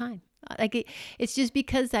all the time. It's just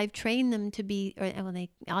because I've trained them to be,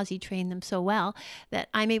 Ozzy trained them so well that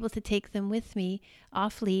I'm able to take them with me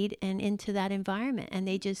off lead and into that environment, and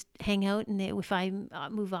they just hang out. And if I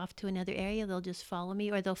move off to another area, they'll just follow me,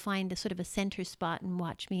 or they'll find a sort of a center spot and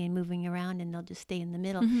watch me and moving around, and they'll just stay in the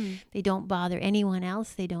middle. They don't bother anyone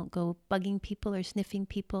else. They don't go bugging people or sniffing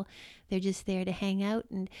people. They're just there to hang out.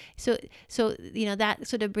 And so that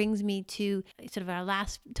sort of brings me to sort of our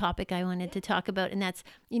last topic I wanted to talk about, and that's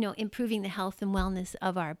improving the health and wellness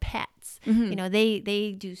of our pets. You know,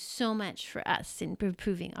 they do so much for us in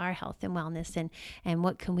improving our health and wellness, and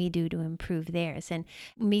what can we do to improve theirs. And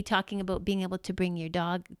me talking about being able to bring your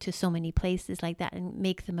dog to so many places like that and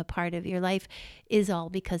make them a part of your life is all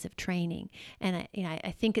because of training. And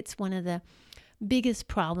I think it's one of the biggest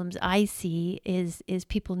problems I see is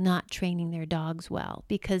people not training their dogs well,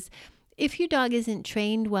 because if your dog isn't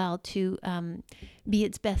trained well to be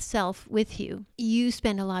its best self with you, you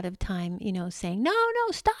spend a lot of time, you know, saying, no,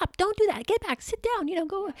 stop, don't do that, get back, sit down, you know,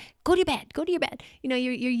 go to your bed. You know,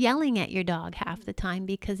 you're yelling at your dog half the time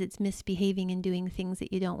because it's misbehaving and doing things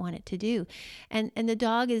that you don't want it to do. And the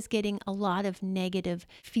dog is getting a lot of negative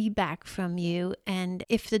feedback from you. And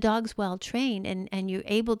if the dog's well trained and you're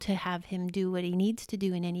able to have him do what he needs to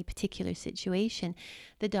do in any particular situation,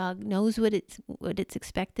 the dog knows what's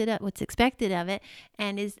expected of it,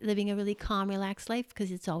 and is living a really calm, relaxed life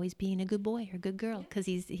because it's always being a good boy or good girl, because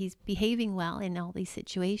he's behaving well in all these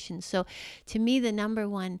situations. So to me, the number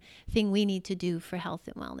one thing we need to do for health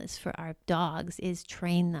and wellness for our dogs is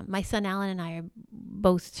train them. My son Alan and I are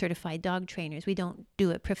both certified dog trainers. We don't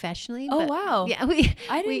do it professionally. Oh, but wow. Yeah,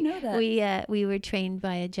 I didn't know that. We were trained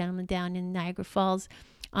by a gentleman down in Niagara Falls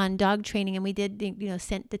on dog training, and we did, you know,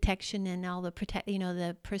 scent detection and all the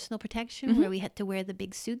the personal protection where we had to wear the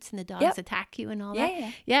big suits and the dogs attack you and all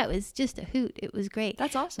that. Yeah, it was just a hoot. It was great.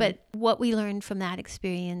 That's awesome. But what we learned from that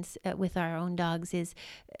experience with our own dogs is,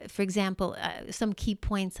 for example, some key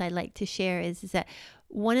points I'd like to share is that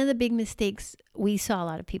one of the big mistakes we saw a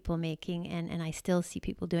lot of people making, and I still see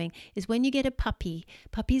people doing, is when you get a puppy,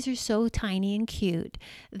 puppies are so tiny and cute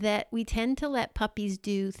that we tend to let puppies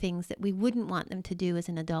do things that we wouldn't want them to do as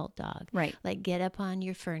an adult dog. Right. Like get up on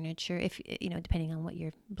your furniture, if you know, depending on what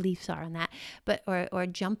your beliefs are on that, but or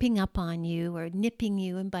jumping up on you or nipping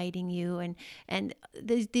you and biting you, and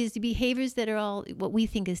there's these behaviors that are all what we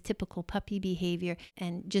think is typical puppy behavior,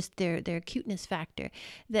 and just their cuteness factor,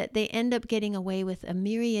 that they end up getting away with a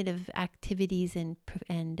myriad of activities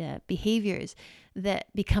and behaviors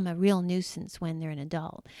that become a real nuisance when they're an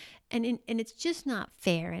adult. And it's just not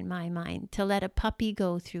fair in my mind to let a puppy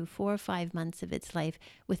go through 4 or 5 months of its life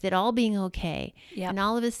with it all being okay. Yep. And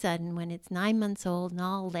all of a sudden, when it's 9 months old and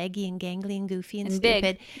all leggy and gangly and goofy and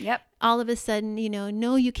stupid, stupid, all of a sudden, you know,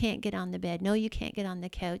 no, you can't get on the bed. No, you can't get on the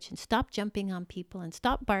couch, and stop jumping on people and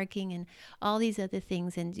stop barking and all these other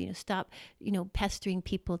things. And, you know, stop, you know, pestering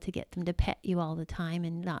people to get them to pet you all the time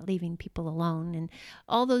and not leaving people alone and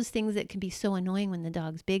all those things that can be so annoying when the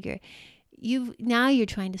dog's bigger. Now you're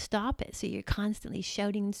trying to stop it, so you're constantly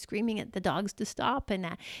shouting and screaming at the dogs to stop,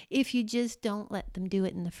 and if you just don't let them do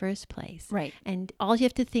it in the first place. Right. And all you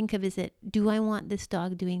have to think of is that, do I want this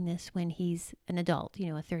dog doing this when he's an adult, you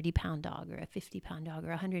know, a 30-pound dog or a 50-pound dog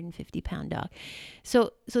or a 150-pound dog?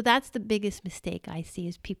 So that's the biggest mistake I see,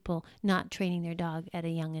 is people not training their dog at a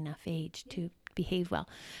young enough age to behave well.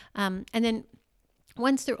 And then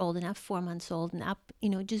once they're old enough, 4 months old and up, you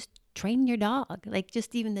know, just train your dog, like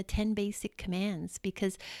just even the 10 basic commands.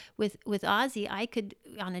 Because with Ozzy, I could,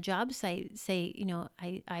 on a job site, say, you know,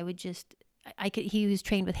 he was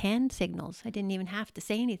trained with hand signals. I didn't even have to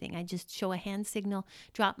say anything. I just show a hand signal,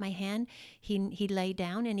 drop my hand, he'd lay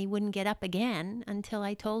down, and he wouldn't get up again until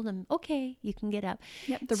I told him, okay, you can get up.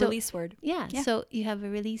 Yep, the release word. Yeah, so you have a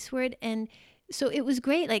release word, and so it was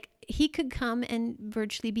great. Like, he could come and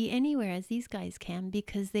virtually be anywhere, as these guys can,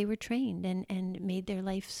 because they were trained and made their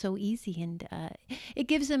life so easy. And it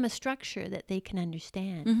gives them a structure that they can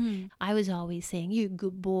understand. Mm-hmm. I was always saying, you're a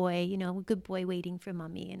good boy, you know, good boy waiting for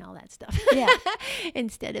mommy and all that stuff. Yeah.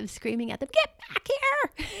 Instead of screaming at them, get back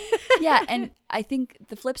here. Yeah. And I think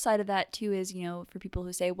the flip side of that too is, you know, for people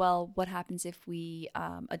who say, well, what happens if we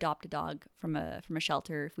adopt a dog from a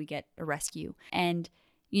shelter, if we get a rescue? And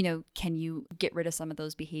you know, can you get rid of some of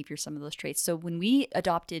those behaviors, some of those traits? So when we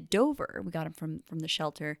adopted Dover, we got him from the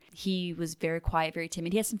shelter. He was very quiet, very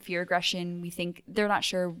timid. He had some fear aggression. We think they're not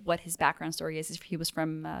sure what his background story is. He was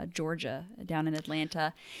from Georgia, down in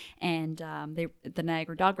Atlanta, and the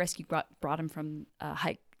Niagara Dog Rescue brought him from a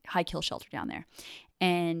high kill shelter down there,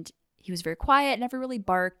 and he was very quiet, never really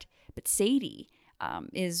barked. But Sadie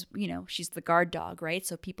is, you know, she's the guard dog, right?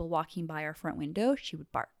 So people walking by our front window, she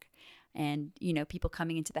would bark. And, you know, people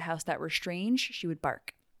coming into the house that were strange, she would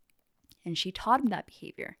bark. And she taught him that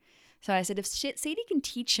behavior. So I said, if Sadie can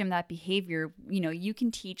teach him that behavior, you know, you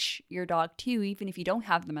can teach your dog too, even if you don't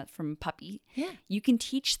have them from puppy. Yeah. You can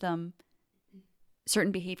teach them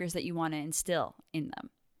certain behaviors that you want to instill in them.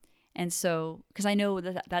 And so, because I know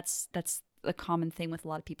that's a common thing with a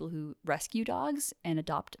lot of people who rescue dogs and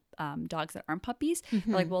adopt dogs that aren't puppies.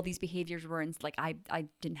 Mm-hmm. Like, well, these behaviors weren't, like, I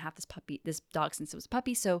didn't have this dog since it was a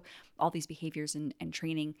puppy, so all these behaviors and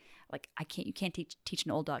training you can't teach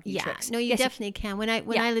an old dog new Yeah, tricks. no, you Yes, definitely can. When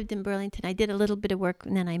I lived in Burlington, I did a little bit of work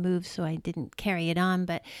and then I moved, so I didn't carry it on.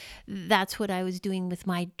 But that's what I was doing with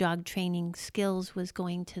my dog training skills, was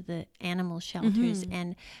going to the animal shelters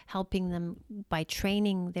and helping them by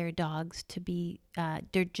training their dogs to be,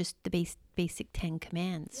 they're just the basic 10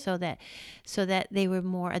 commands, so that they were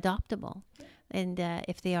more adoptable. And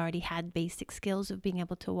if they already had basic skills of being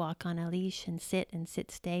able to walk on a leash and sit,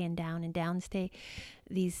 stay, and down, stay,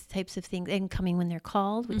 these types of things, and coming when they're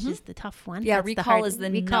called, which is the tough one. Yeah, That's recall is the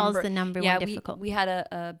number one difficult. We had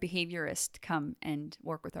a behaviorist come and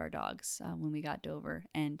work with our dogs when we got Dover,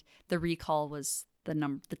 and the recall was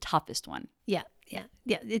the toughest one. Yeah.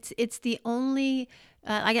 It's the only.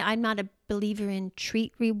 I'm not a believer in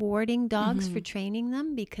treat rewarding dogs for training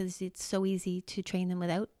them, because it's so easy to train them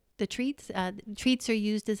without the treats. Treats are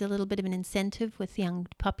used as a little bit of an incentive with young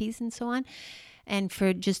puppies and so on, and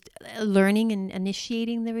for just learning and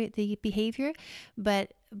initiating the behavior.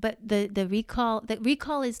 But the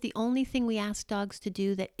recall is the only thing we ask dogs to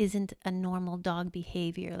do that isn't a normal dog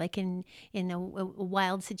behavior. Like in a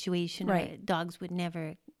wild situation, where dogs would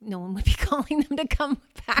never. No one would be calling them to come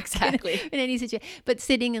back exactly in any situation. But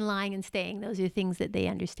sitting and lying and staying, those are things that they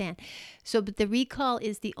understand. So, but the recall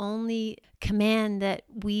is the only command that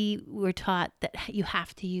we were taught that you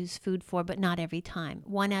have to use food for, but not every time.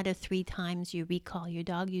 1 out of 3 times you recall your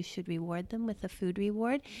dog, you should reward them with a food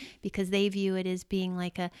reward, because they view it as being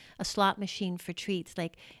like a slot machine for treats.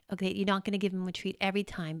 Like, okay, you're not going to give them a treat every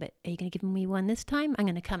time, but are you going to give me one this time? I'm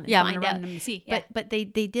going to come and find out. Them to see. Yeah. But they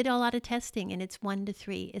did a lot of testing, and it's 1 to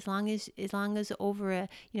 3. As long as over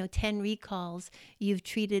 10 recalls, you've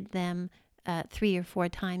treated them 3 or 4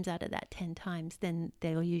 times out of that 10 times, then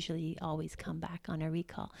they'll usually always come back on a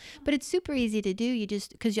recall. But it's super easy to do. You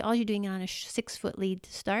just, because all you're doing it on a 6-foot lead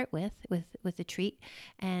to start with a treat,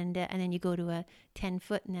 and then you go to a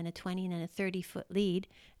 10-foot, and then a 20, and then a 30-foot lead,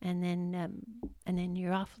 and then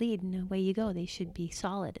you're off lead, and away you go. They should be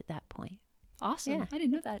solid at that point. Awesome. Yeah. I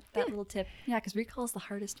didn't know that little tip. Yeah, because recall is the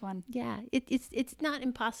hardest one. Yeah, it's not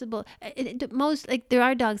impossible. Most, like, there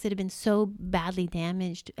are dogs that have been so badly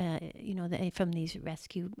damaged, from these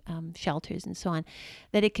rescue shelters and so on,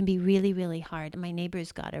 that it can be really, really hard. My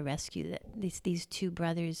neighbors got a rescue that these 2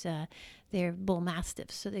 brothers, they're bull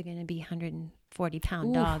mastiffs, so they're going to be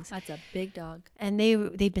 140-pound dogs. That's a big dog. And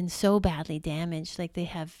they've been so badly damaged, like they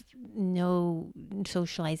have no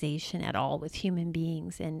socialization at all with human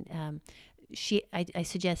beings, and I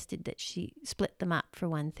suggested that she split them up, for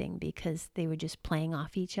one thing, because they were just playing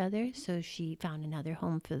off each other. So she found another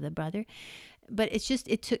home for the brother. But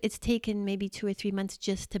it's taken maybe 2 or 3 months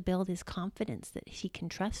just to build his confidence that he can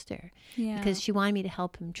trust her. Yeah. Because she wanted me to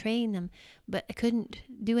help him train them, but I couldn't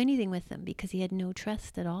do anything with them because he had no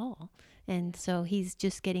trust at all. And so he's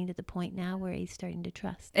just getting to the point now where he's starting to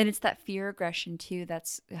trust. And it's that fear aggression too.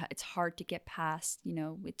 It's hard to get past.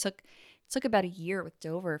 It took about a year with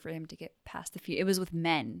Dover for him to get past the fear. It was with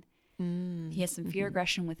men. He has some fear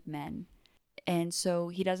aggression with men. And so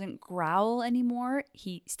he doesn't growl anymore.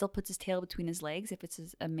 He still puts his tail between his legs if it's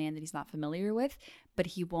a man that he's not familiar with, but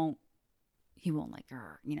he won't he won't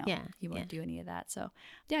do any of that. So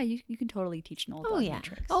yeah, you can totally teach an old dog new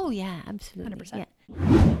tricks. Oh yeah, absolutely. 100%.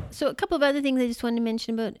 Yeah. So a couple of other things I just wanted to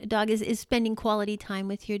mention about a dog is spending quality time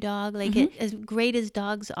with your dog. Like as great as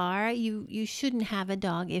dogs are, you shouldn't have a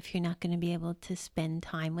dog if you're not going to be able to spend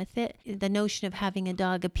time with it. The notion of having a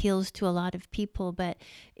dog appeals to a lot of people, but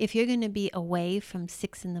if you're going to be away from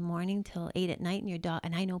 6 a.m. till 8 p.m, and your dog,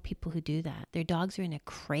 and I know people who do that, their dogs are in a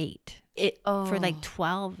crate for like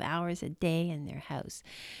 12 hours a day in their house.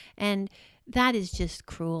 And that is just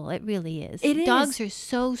cruel. It really is. Dogs are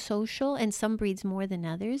so social, and some breeds more than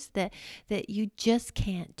others, that you just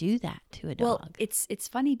can't do that to a dog. Well, it's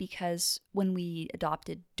funny because when we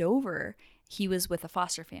adopted Dover, he was with a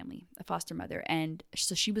foster family, a foster mother, and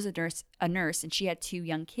so she was a nurse, and she had 2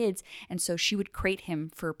 young kids, and so she would crate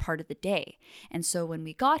him for part of the day. And so when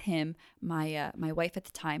we got him, my wife at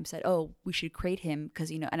the time said, "Oh, we should crate him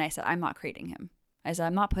because and I said, "I'm not crating him." I said,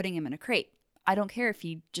 "I'm not putting him in a crate. I don't care if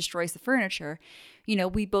he destroys the furniture."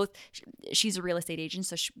 We both, she's a real estate agent,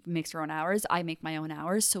 so she makes her own hours. I make my own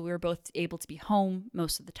hours. So we were both able to be home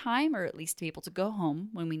most of the time, or at least to be able to go home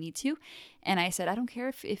when we need to. And I said, I don't care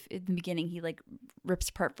if in the beginning he like rips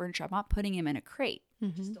apart furniture. I'm not putting him in a crate.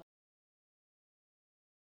 Mm-hmm.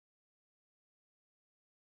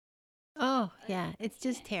 Oh, yeah. It's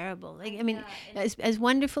just terrible. Like, I mean, as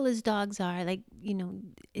wonderful as dogs are, like,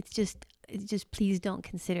 it's just please don't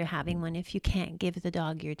consider having one if you can't give the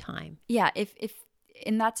dog your time. Yeah.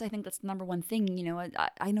 And I think that's the number one thing.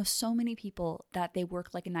 I know so many people that they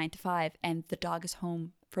work like a 9 to 5 and the dog is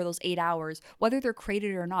home for those 8 hours, whether they're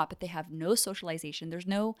crated or not, but they have no socialization. There's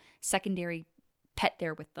no secondary pet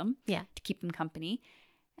there with them Yeah. to keep them company.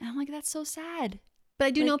 And I'm like, that's so sad. But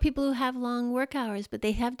I do know people who have long work hours, but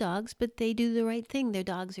they have dogs, but they do the right thing. Their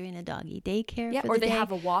dogs are in a doggy daycare Yeah, for or the they day.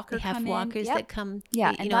 have a walker They have come in. walkers Yep. that come, Yeah,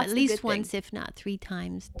 you and know, that's at the least good once, thing. if not 3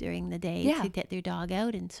 times during the day Yeah. to get their dog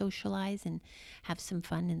out and socialize and have some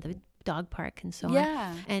fun in the dog park and so on.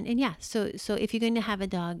 Yeah. And yeah, so if you're going to have a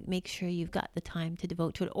dog, make sure you've got the time to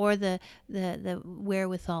devote to it, or the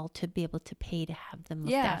wherewithal to be able to pay to have them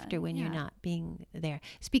looked after when you're not being there.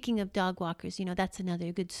 Speaking of dog walkers, you know, that's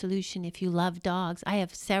another good solution if you love dogs. I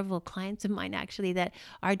have several clients of mine actually that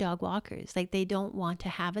are dog walkers. Like they don't want to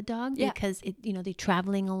have a dog because it, you know, they're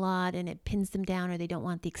traveling a lot and it pins them down, or they don't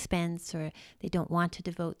want the expense, or they don't want to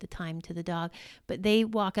devote the time to the dog. But they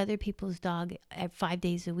walk other people's dog 5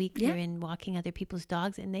 days a week. They're in walking other people's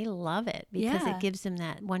dogs, and they love it because it gives them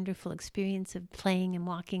that wonderful experience of playing and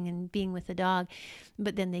walking and being with the dog.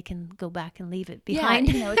 But then they can go back and leave it behind.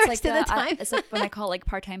 Yeah, you know, it's like the time. it's like when I call it like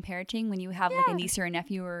part-time parenting. When you have like a niece or a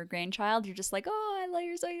nephew or a grandchild, you're just like, oh, I love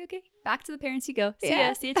your son. Okay, back to the parents you go.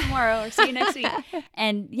 See you tomorrow, or see you next week.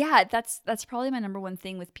 And yeah, that's probably my number one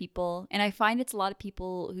thing with people. And I find it's a lot of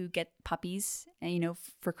people who get puppies, and you know,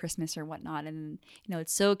 for Christmas or whatnot, and you know,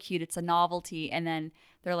 it's so cute, it's a novelty, and then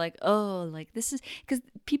they're like, oh, like this is because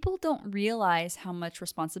people don't realize how much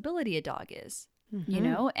responsibility a dog is, you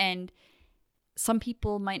know, and some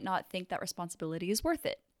people might not think that responsibility is worth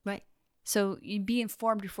it. Right. So you be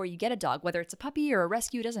informed before you get a dog, whether it's a puppy or a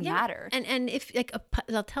rescue, it doesn't matter. And if like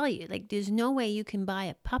I'll tell you, like there's no way you can buy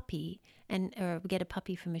a puppy or get a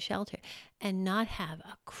puppy from a shelter and not have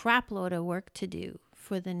a crap load of work to do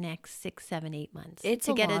for the next 6, 7, 8 months. It's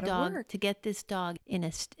to a get lot a dog of work. to get this dog in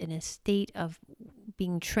a state of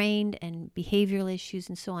being trained and behavioral issues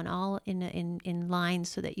and so on, all in line,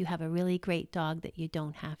 so that you have a really great dog that you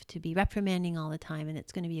don't have to be reprimanding all the time, and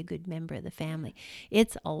it's going to be a good member of the family.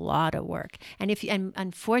 It's a lot of work, and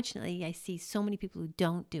unfortunately, I see so many people who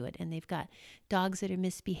don't do it, and they've got dogs that are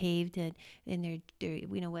misbehaved, and they're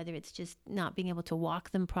you know, whether it's just not being able to walk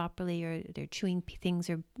them properly, or they're chewing things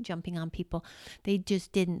or jumping on people. They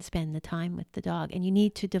just didn't spend the time with the dog, and you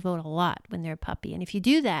need to devote a lot when they're a puppy. And if you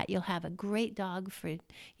do that, you'll have a great dog for,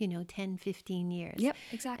 you know, 10, 15 years. Yep,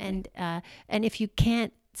 exactly. And if you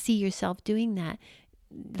can't see yourself doing that,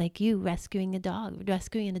 like you rescuing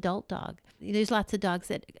an adult dog. There's lots of dogs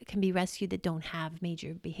that can be rescued that don't have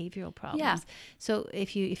major behavioral problems. Yeah. So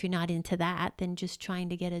if you're not into that, then just trying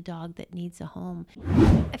to get a dog that needs a home.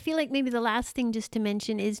 I feel like maybe the last thing just to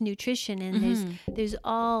mention is nutrition, and there's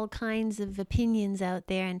all kinds of opinions out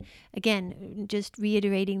there. And again, just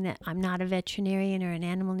reiterating that I'm not a veterinarian or an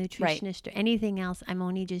animal nutritionist or anything else. I'm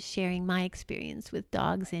only just sharing my experience with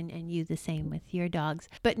dogs, and you the same with your dogs.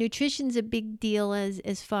 But nutrition's a big deal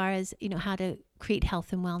as far as, you know, how to create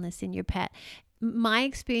health and wellness in your pet. My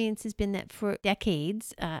experience has been that for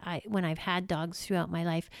decades, when I've had dogs throughout my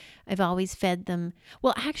life, I've always fed them.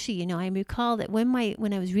 Well, actually, you know, I recall that when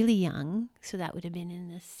I was really young, so that would have been in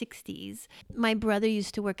the 60s, my brother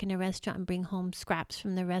used to work in a restaurant and bring home scraps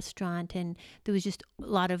from the restaurant, and there was just a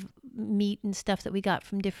lot of meat and stuff that we got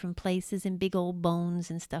from different places, and big old bones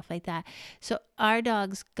and stuff like that. So our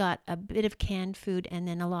dogs got a bit of canned food and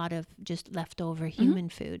then a lot of just leftover human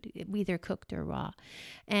food, either cooked or raw.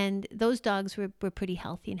 And those dogs were pretty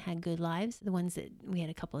healthy and had good lives. The ones that we had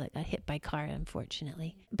a couple that got hit by car,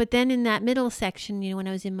 unfortunately. But then in that middle section, you know, when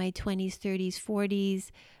I was in my 20s, 30s, 40s,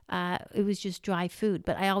 it was just dry food.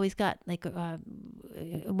 But I always got, like,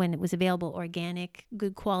 when it was available, organic,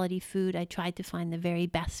 good quality food. I tried to find the very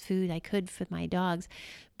best food I could for my dogs.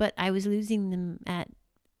 But I was losing them at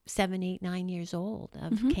 7, 8, 9 years old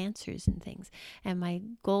of cancers and things. And my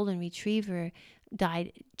golden retriever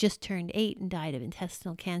just turned 8 and died of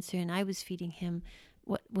intestinal cancer. And I was feeding him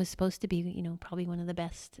what was supposed to be, you know, probably one of the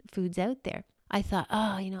best foods out there. I thought,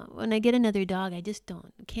 oh, you know, when I get another dog, I just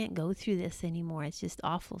can't go through this anymore. It's just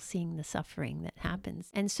awful seeing the suffering that happens.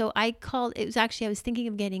 And so I was thinking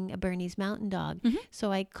of getting a Bernese Mountain Dog.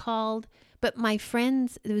 So I called, but my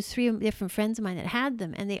friends, there was 3 different friends of mine that had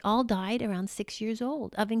them, and they all died around 6 years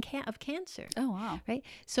old of cancer. Oh, wow. Right.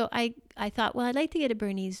 So I thought, well, I'd like to get a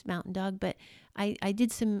Bernese Mountain Dog, but I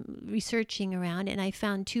did some researching around, and I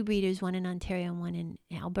found 2 breeders, one in Ontario and one in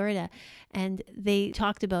Alberta, and they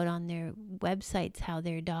talked about on their websites how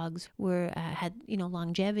their dogs had, you know,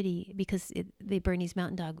 longevity, because the Bernese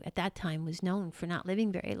Mountain Dog at that time was known for not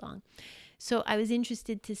living very long. So I was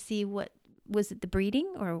interested to see what was it the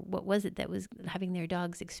breeding or what was it that was having their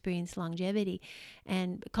dogs experience longevity,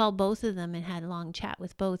 and called both of them and had a long chat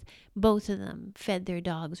with both. Both of them fed their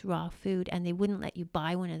dogs raw food, and they wouldn't let you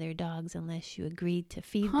buy one of their dogs unless you agreed to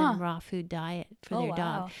feed them raw food diet for their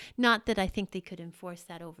dog. Not that I think they could enforce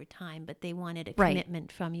that over time, but they wanted a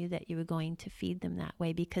commitment from you that you were going to feed them that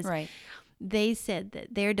way, because they said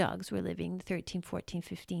that their dogs were living 13, 14,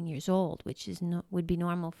 15 years old, which is would be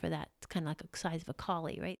normal for that. It's kind of like a size of a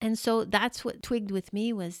collie, right? And so that's what twigged with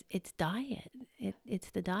me was it's diet. It's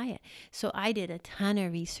the diet. So I did a ton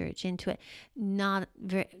of research into it. Not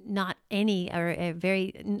any, or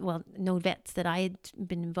no vets that I had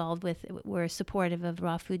been involved with were supportive of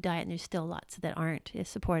raw food diet, and there's still lots that aren't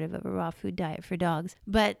supportive of a raw food diet for dogs.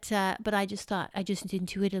 But I just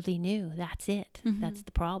intuitively knew that's it. That's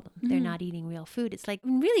the problem. They're not eating real food. It's like,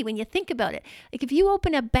 really, when you think about it, like if you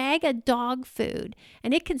open a bag of dog food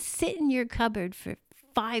and it can sit in your cupboard for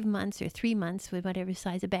 5 months or 3 months, with whatever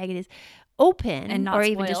size of bag it is, open and not or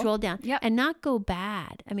spoil. Even just roll down and not go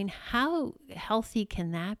bad. I mean, how healthy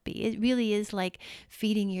can that be? It really is like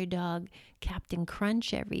feeding your dog Captain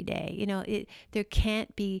Crunch every day. You know, there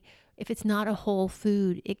can't be, if it's not a whole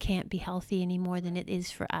food, it can't be healthy any more than it is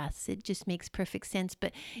for us. It just makes perfect sense.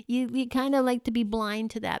 But you kind of like to be blind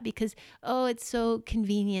to that because, it's so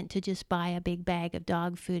convenient to just buy a big bag of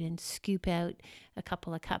dog food and scoop out a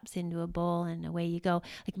couple of cups into a bowl and away you go.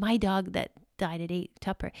 Like my dog that died at 8,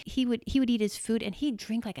 Tupper, he would eat his food and he'd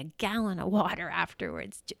drink like a gallon of water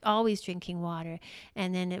afterwards, always drinking water,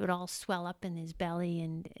 and then it would all swell up in his belly,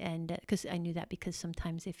 and because I knew that because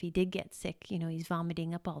sometimes if he did get sick, he's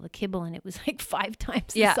vomiting up all the kibble and it was like 5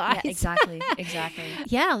 times the size. Yeah, exactly.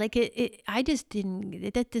 Yeah, like I just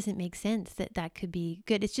didn't, that doesn't make sense that could be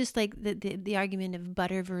good. It's just like the argument of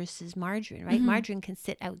butter versus margarine, right? Margarine can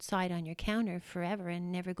sit outside on your counter forever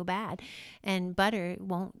and never go bad, and butter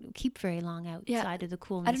won't keep very long outside of the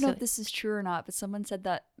coolness. I don't know if this is true or not, but someone said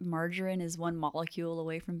that margarine is 1 molecule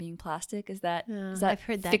away from being plastic. Is that I've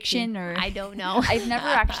heard fiction that or I don't know. I've never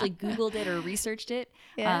actually Googled it or researched it.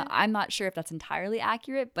 I'm not sure if that's entirely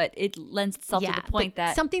accurate, but it lends itself to the point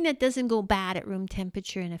that something that doesn't go bad at room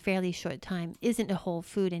temperature in a fairly short time isn't a whole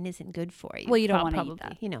food and isn't good for you. Well, you don't want to eat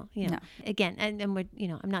that. No. Again, and we're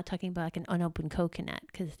I'm not talking about like an unopened coconut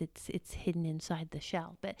because it's hidden inside the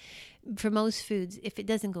shell. But for most foods, if it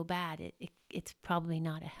doesn't go bad, it's probably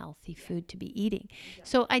not a healthy food to be eating.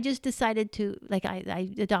 So I just decided to, I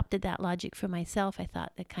adopted that logic for myself. I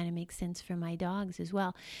thought that kind of makes sense for my dogs as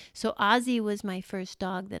well. So Ozzy was my first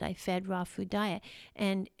dog that I fed raw food diet.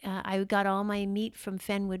 And I got all my meat from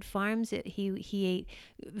Fenwood Farms. He ate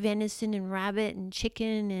venison and rabbit and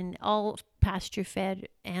chicken and all pasture-fed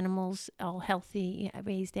animals, all healthy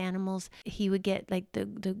raised animals. He would get like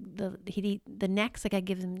he'd eat the necks. Like I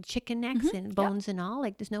give them chicken necks and bones and all.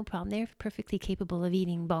 Like there's no problem. They're perfectly capable of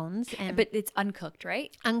eating bones. But it's uncooked,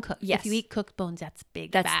 right? Uncooked. Yes. If you eat cooked bones, that's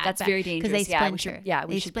big. That's very dangerous. Because they splinter.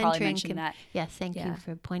 We should probably mention that. Yes, thank you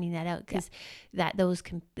for pointing that out. Because those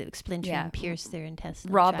can splinter and pierce their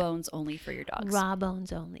intestinal raw tract. bones only for your dogs. Raw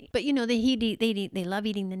bones only. But they love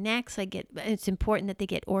eating the necks. It's important that they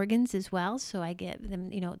get organs as well. So I get them,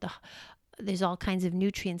 there's all kinds of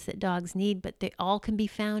nutrients that dogs need, but they all can be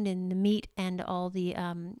found in the meat and all the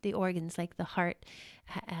organs, like the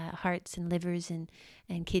hearts and livers and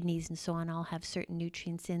kidneys and so on, all have certain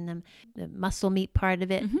nutrients in them. The muscle meat part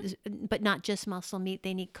of it, but not just muscle meat.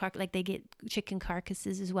 They need they get chicken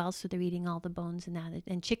carcasses as well, so they're eating all the bones and that.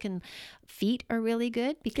 And chicken feet are really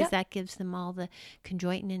good because that gives them all the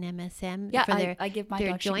chondroitin and MSM for I give my their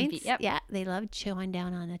dog joints. Chicken feet. Yeah, they love chewing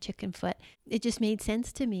down on a chicken foot. It just made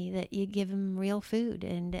sense to me that you give them real food,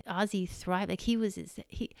 and Ozzy thrived. Like he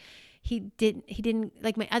didn't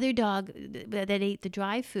like my other dog that ate the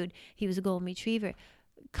dry food. He was a golden retriever.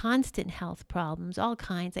 Constant health problems, all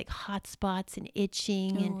kinds, like hot spots and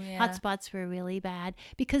itching, hot spots were really bad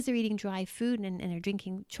because they're eating dry food and they're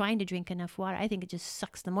trying to drink enough water. I think it just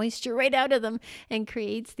sucks the moisture right out of them and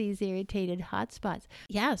creates these irritated hot spots.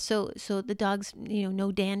 Yeah, so the dogs,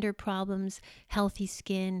 no dander problems, healthy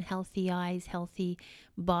skin, healthy eyes, healthy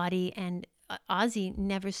body, and Ozzy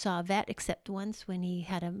never saw a vet except once when he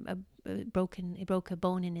had he broke a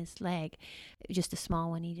bone in his leg, just a small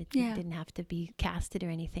one. He didn't have to be casted or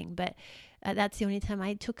anything, but that's the only time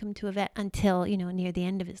I took him to a vet until near the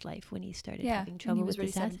end of his life when he started having trouble with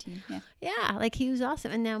his 17. Like he was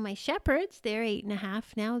awesome. And now my shepherds, they're 8.5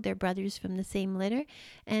 now. They're brothers from the same litter,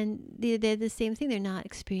 and they're the same thing. They're not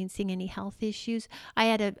experiencing any health issues. I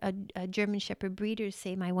had a German Shepherd breeder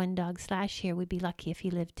say my one dog Slash here would be lucky if he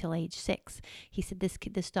lived till age 6. He said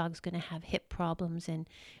this dog's going to have hip problems and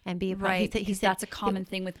be be a problem. Right. He said that's a common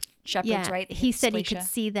thing with shepherds, right? The he hip said he could dysplasia.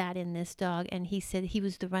 see that in this dog, and he said he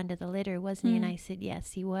was the runt of the litter, wasn't he? And Mm. I said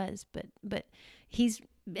yes, he was, but he's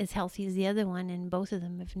as healthy as the other one, and both of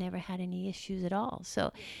them have never had any issues at all.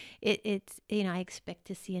 So it's I expect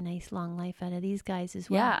to see a nice long life out of these guys as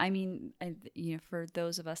well. Yeah, I mean, for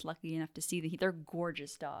those of us lucky enough to see them, they're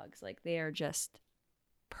gorgeous dogs. Like, they are just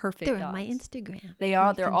perfect They're dogs. on my Instagram. They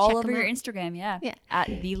are. You They're can all check over them your out. Instagram. Yeah. Yeah. At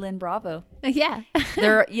VLyn Bravo. Yeah.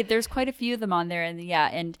 There's quite a few of them on there, and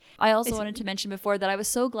and I also wanted to mention before that I was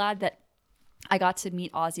so glad that I got to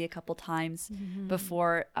meet Ozzy a couple times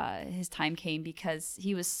before his time came, because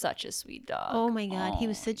he was such a sweet dog. Oh my God, he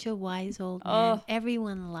was such a wise old man. Oh.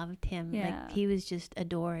 Everyone loved him. Yeah. Like, he was just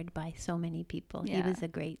adored by so many people. He Yeah. was a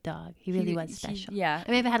great dog. He really was special. Yeah.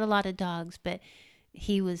 I mean, I've had a lot of dogs, but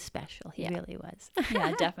he was special. He Yeah. really was.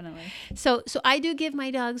 Yeah, definitely. So I do give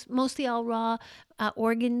my dogs mostly all raw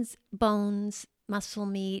organs, bones, muscle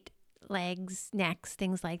meat, legs, necks,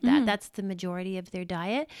 things like that. That's the majority of their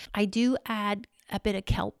diet. I do add a bit of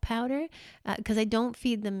kelp powder because I don't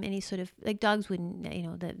feed them any sort of, like, dogs wouldn't,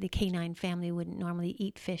 the canine family wouldn't normally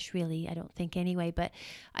eat fish, really, I don't think anyway, but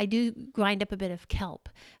I do grind up a bit of kelp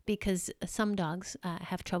because some dogs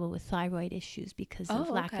have trouble with thyroid issues because of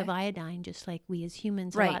lack of iodine, just like we as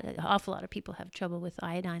humans. Right. An awful lot of people have trouble with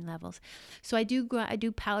iodine levels. So I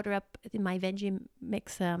do powder up in my veggie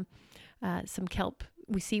mix some kelp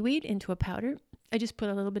with seaweed into a powder. I just put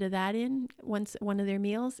a little bit of that in one of their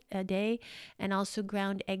meals a day, and also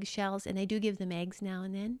ground eggshells. And I do give them eggs now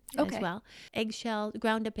and then as well. Eggshells,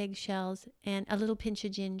 ground up eggshells, and a little pinch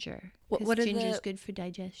of ginger. What are ginger is the- good for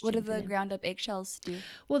digestion. What do for the them. ground up eggshells do?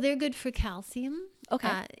 Well, they're good for calcium.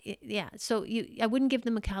 Okay. Yeah. So I wouldn't give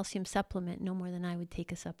them a calcium supplement no more than I would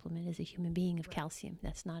take a supplement as a human being of calcium.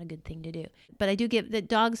 That's not a good thing to do. But I do give the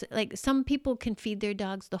dogs, like, some people can feed their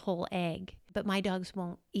dogs the whole egg, but my dogs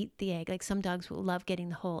won't eat the egg. Like, some dogs will love getting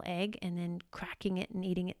the whole egg and then cracking it and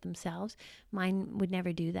eating it themselves. Mine would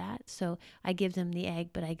never do that. So I give them the egg,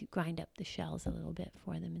 but I grind up the shells a little bit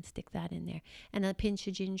for them and stick that in there. And a pinch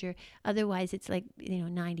of ginger. Otherwise, it's like,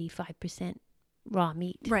 95% raw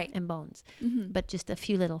meat and bones, but just a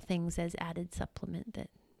few little things as added supplement that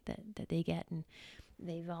they get, and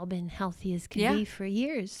they've all been healthy as can be for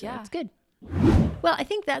years. So it's good. Well, I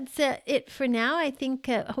think that's it for now. I think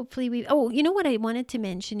hopefully you know what I wanted to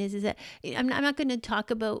mention is that I'm not going to talk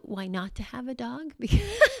about why not to have a dog, because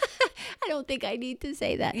I don't think I need to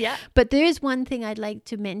say that. Yeah. But there is one thing I'd like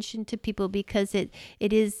to mention to people, because it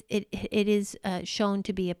is shown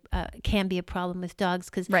to be can be a problem with dogs.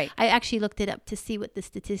 Because Right. I actually looked it up to see what the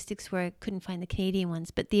statistics were. I couldn't find the Canadian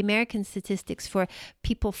ones, but the American statistics for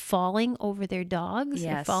people falling over their dogs, or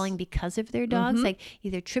Yes. falling because of their dogs, like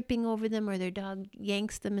either tripping over them or their dog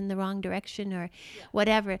yanks them in the wrong direction or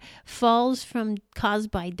whatever, falls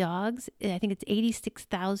caused by dogs. I think it's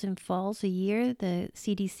 86,000 falls a year, the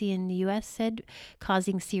CDC in the US said,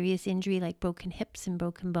 causing serious injury like broken hips and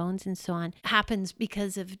broken bones and so on, happens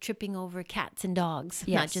because of tripping over cats and dogs.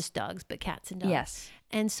 Yes. Not just dogs, but cats and dogs. Yes.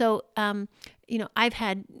 And so, I've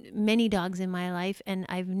had many dogs in my life, and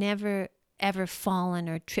I've never ever fallen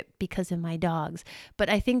or tripped because of my dogs. But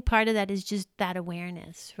I think part of that is just that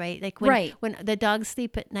awareness, right? Like when the dogs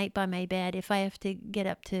sleep at night by my bed, if I have to get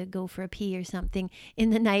up to go for a pee or something in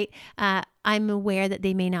the night, I'm aware that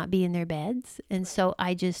they may not be in their beds. And so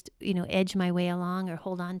I just, edge my way along, or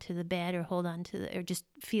hold on to the bed, or hold on to or just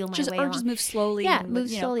feel my way along. Just move slowly. Yeah, and, move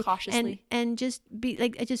slowly, cautiously. and just be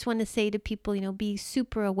like. I just want to say to people, be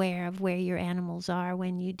super aware of where your animals are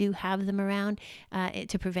when you do have them around,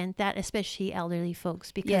 to prevent that, especially elderly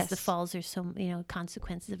folks, because the falls are so,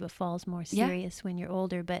 consequences of a fall is more serious when you're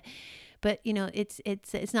older. But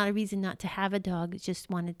it's not a reason not to have a dog. Just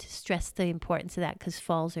wanted to stress the importance of that, because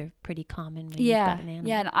falls are pretty common when you've got an animal.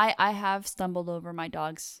 Yeah, and I have stumbled over my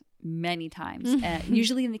dogs many times,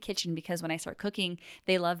 usually in the kitchen, because when I start cooking,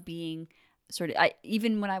 they love being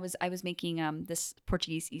even when I was making this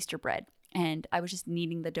Portuguese Easter bread, and I was just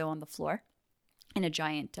kneading the dough on the floor in a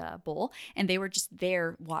giant bowl, and they were just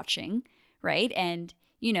there watching, right? And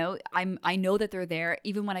I know that they're there.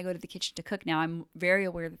 Even when I go to the kitchen to cook now, I'm very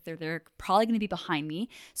aware that they're probably going to be behind me.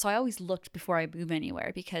 So I always looked before I move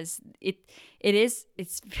anywhere, because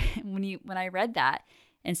it's when I read that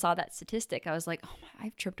and saw that statistic, I was like, oh my,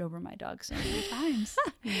 I've tripped over my dog so many times.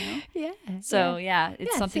 Yeah. So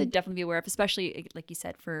it's something to definitely be aware of, especially like you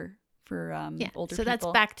said for older people. So that's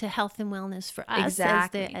back to health and wellness for us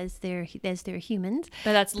as they're humans.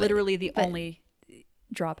 But that's literally the only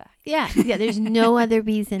drawback. Yeah. There's no other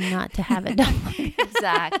reason not to have a dog.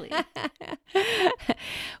 Exactly.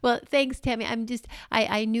 Well, thanks, Tammy.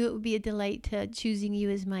 I knew it would be a delight choosing you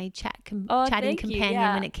as my chatting thank you. companion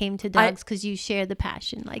Yeah. when it came to dogs, because you share the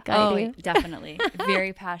passion like I do. Definitely.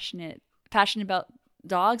 Very passionate about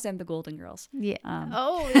dogs and the Golden Girls. Yeah.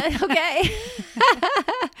 Okay.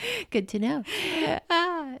 Good to know.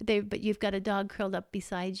 But you've got a dog curled up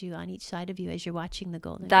beside you on each side of you as you're watching the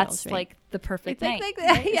Golden Girls. That's right? like the perfect It's night. like that,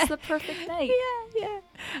 right? yeah. It's the perfect night.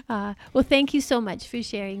 Yeah. Well, thank you so much for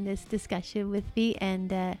sharing this discussion with me,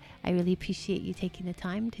 and I really appreciate you taking the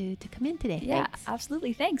time to come in today. Yeah, Thanks.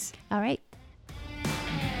 absolutely. Thanks. All right.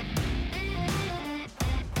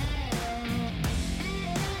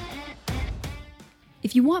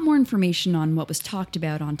 If you want more information on what was talked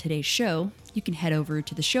about on today's show, you can head over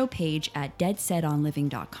to the show page at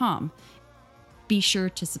deadsetonliving.com. Be sure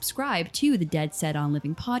to subscribe to the Dead Set on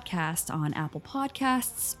Living podcast on Apple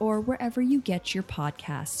Podcasts or wherever you get your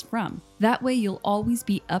podcasts from. That way you'll always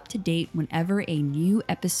be up to date whenever a new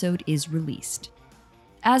episode is released.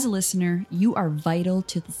 As a listener, you are vital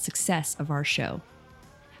to the success of our show.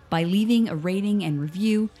 By leaving a rating and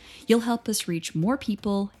review, you'll help us reach more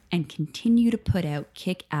people and continue to put out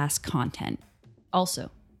kick-ass content.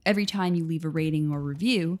 Also, every time you leave a rating or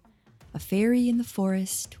review, a fairy in the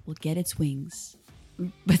forest will get its wings.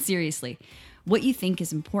 But seriously, what you think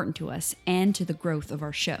is important to us and to the growth of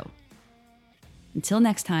our show. Until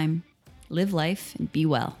next time, live life and be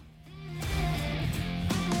well.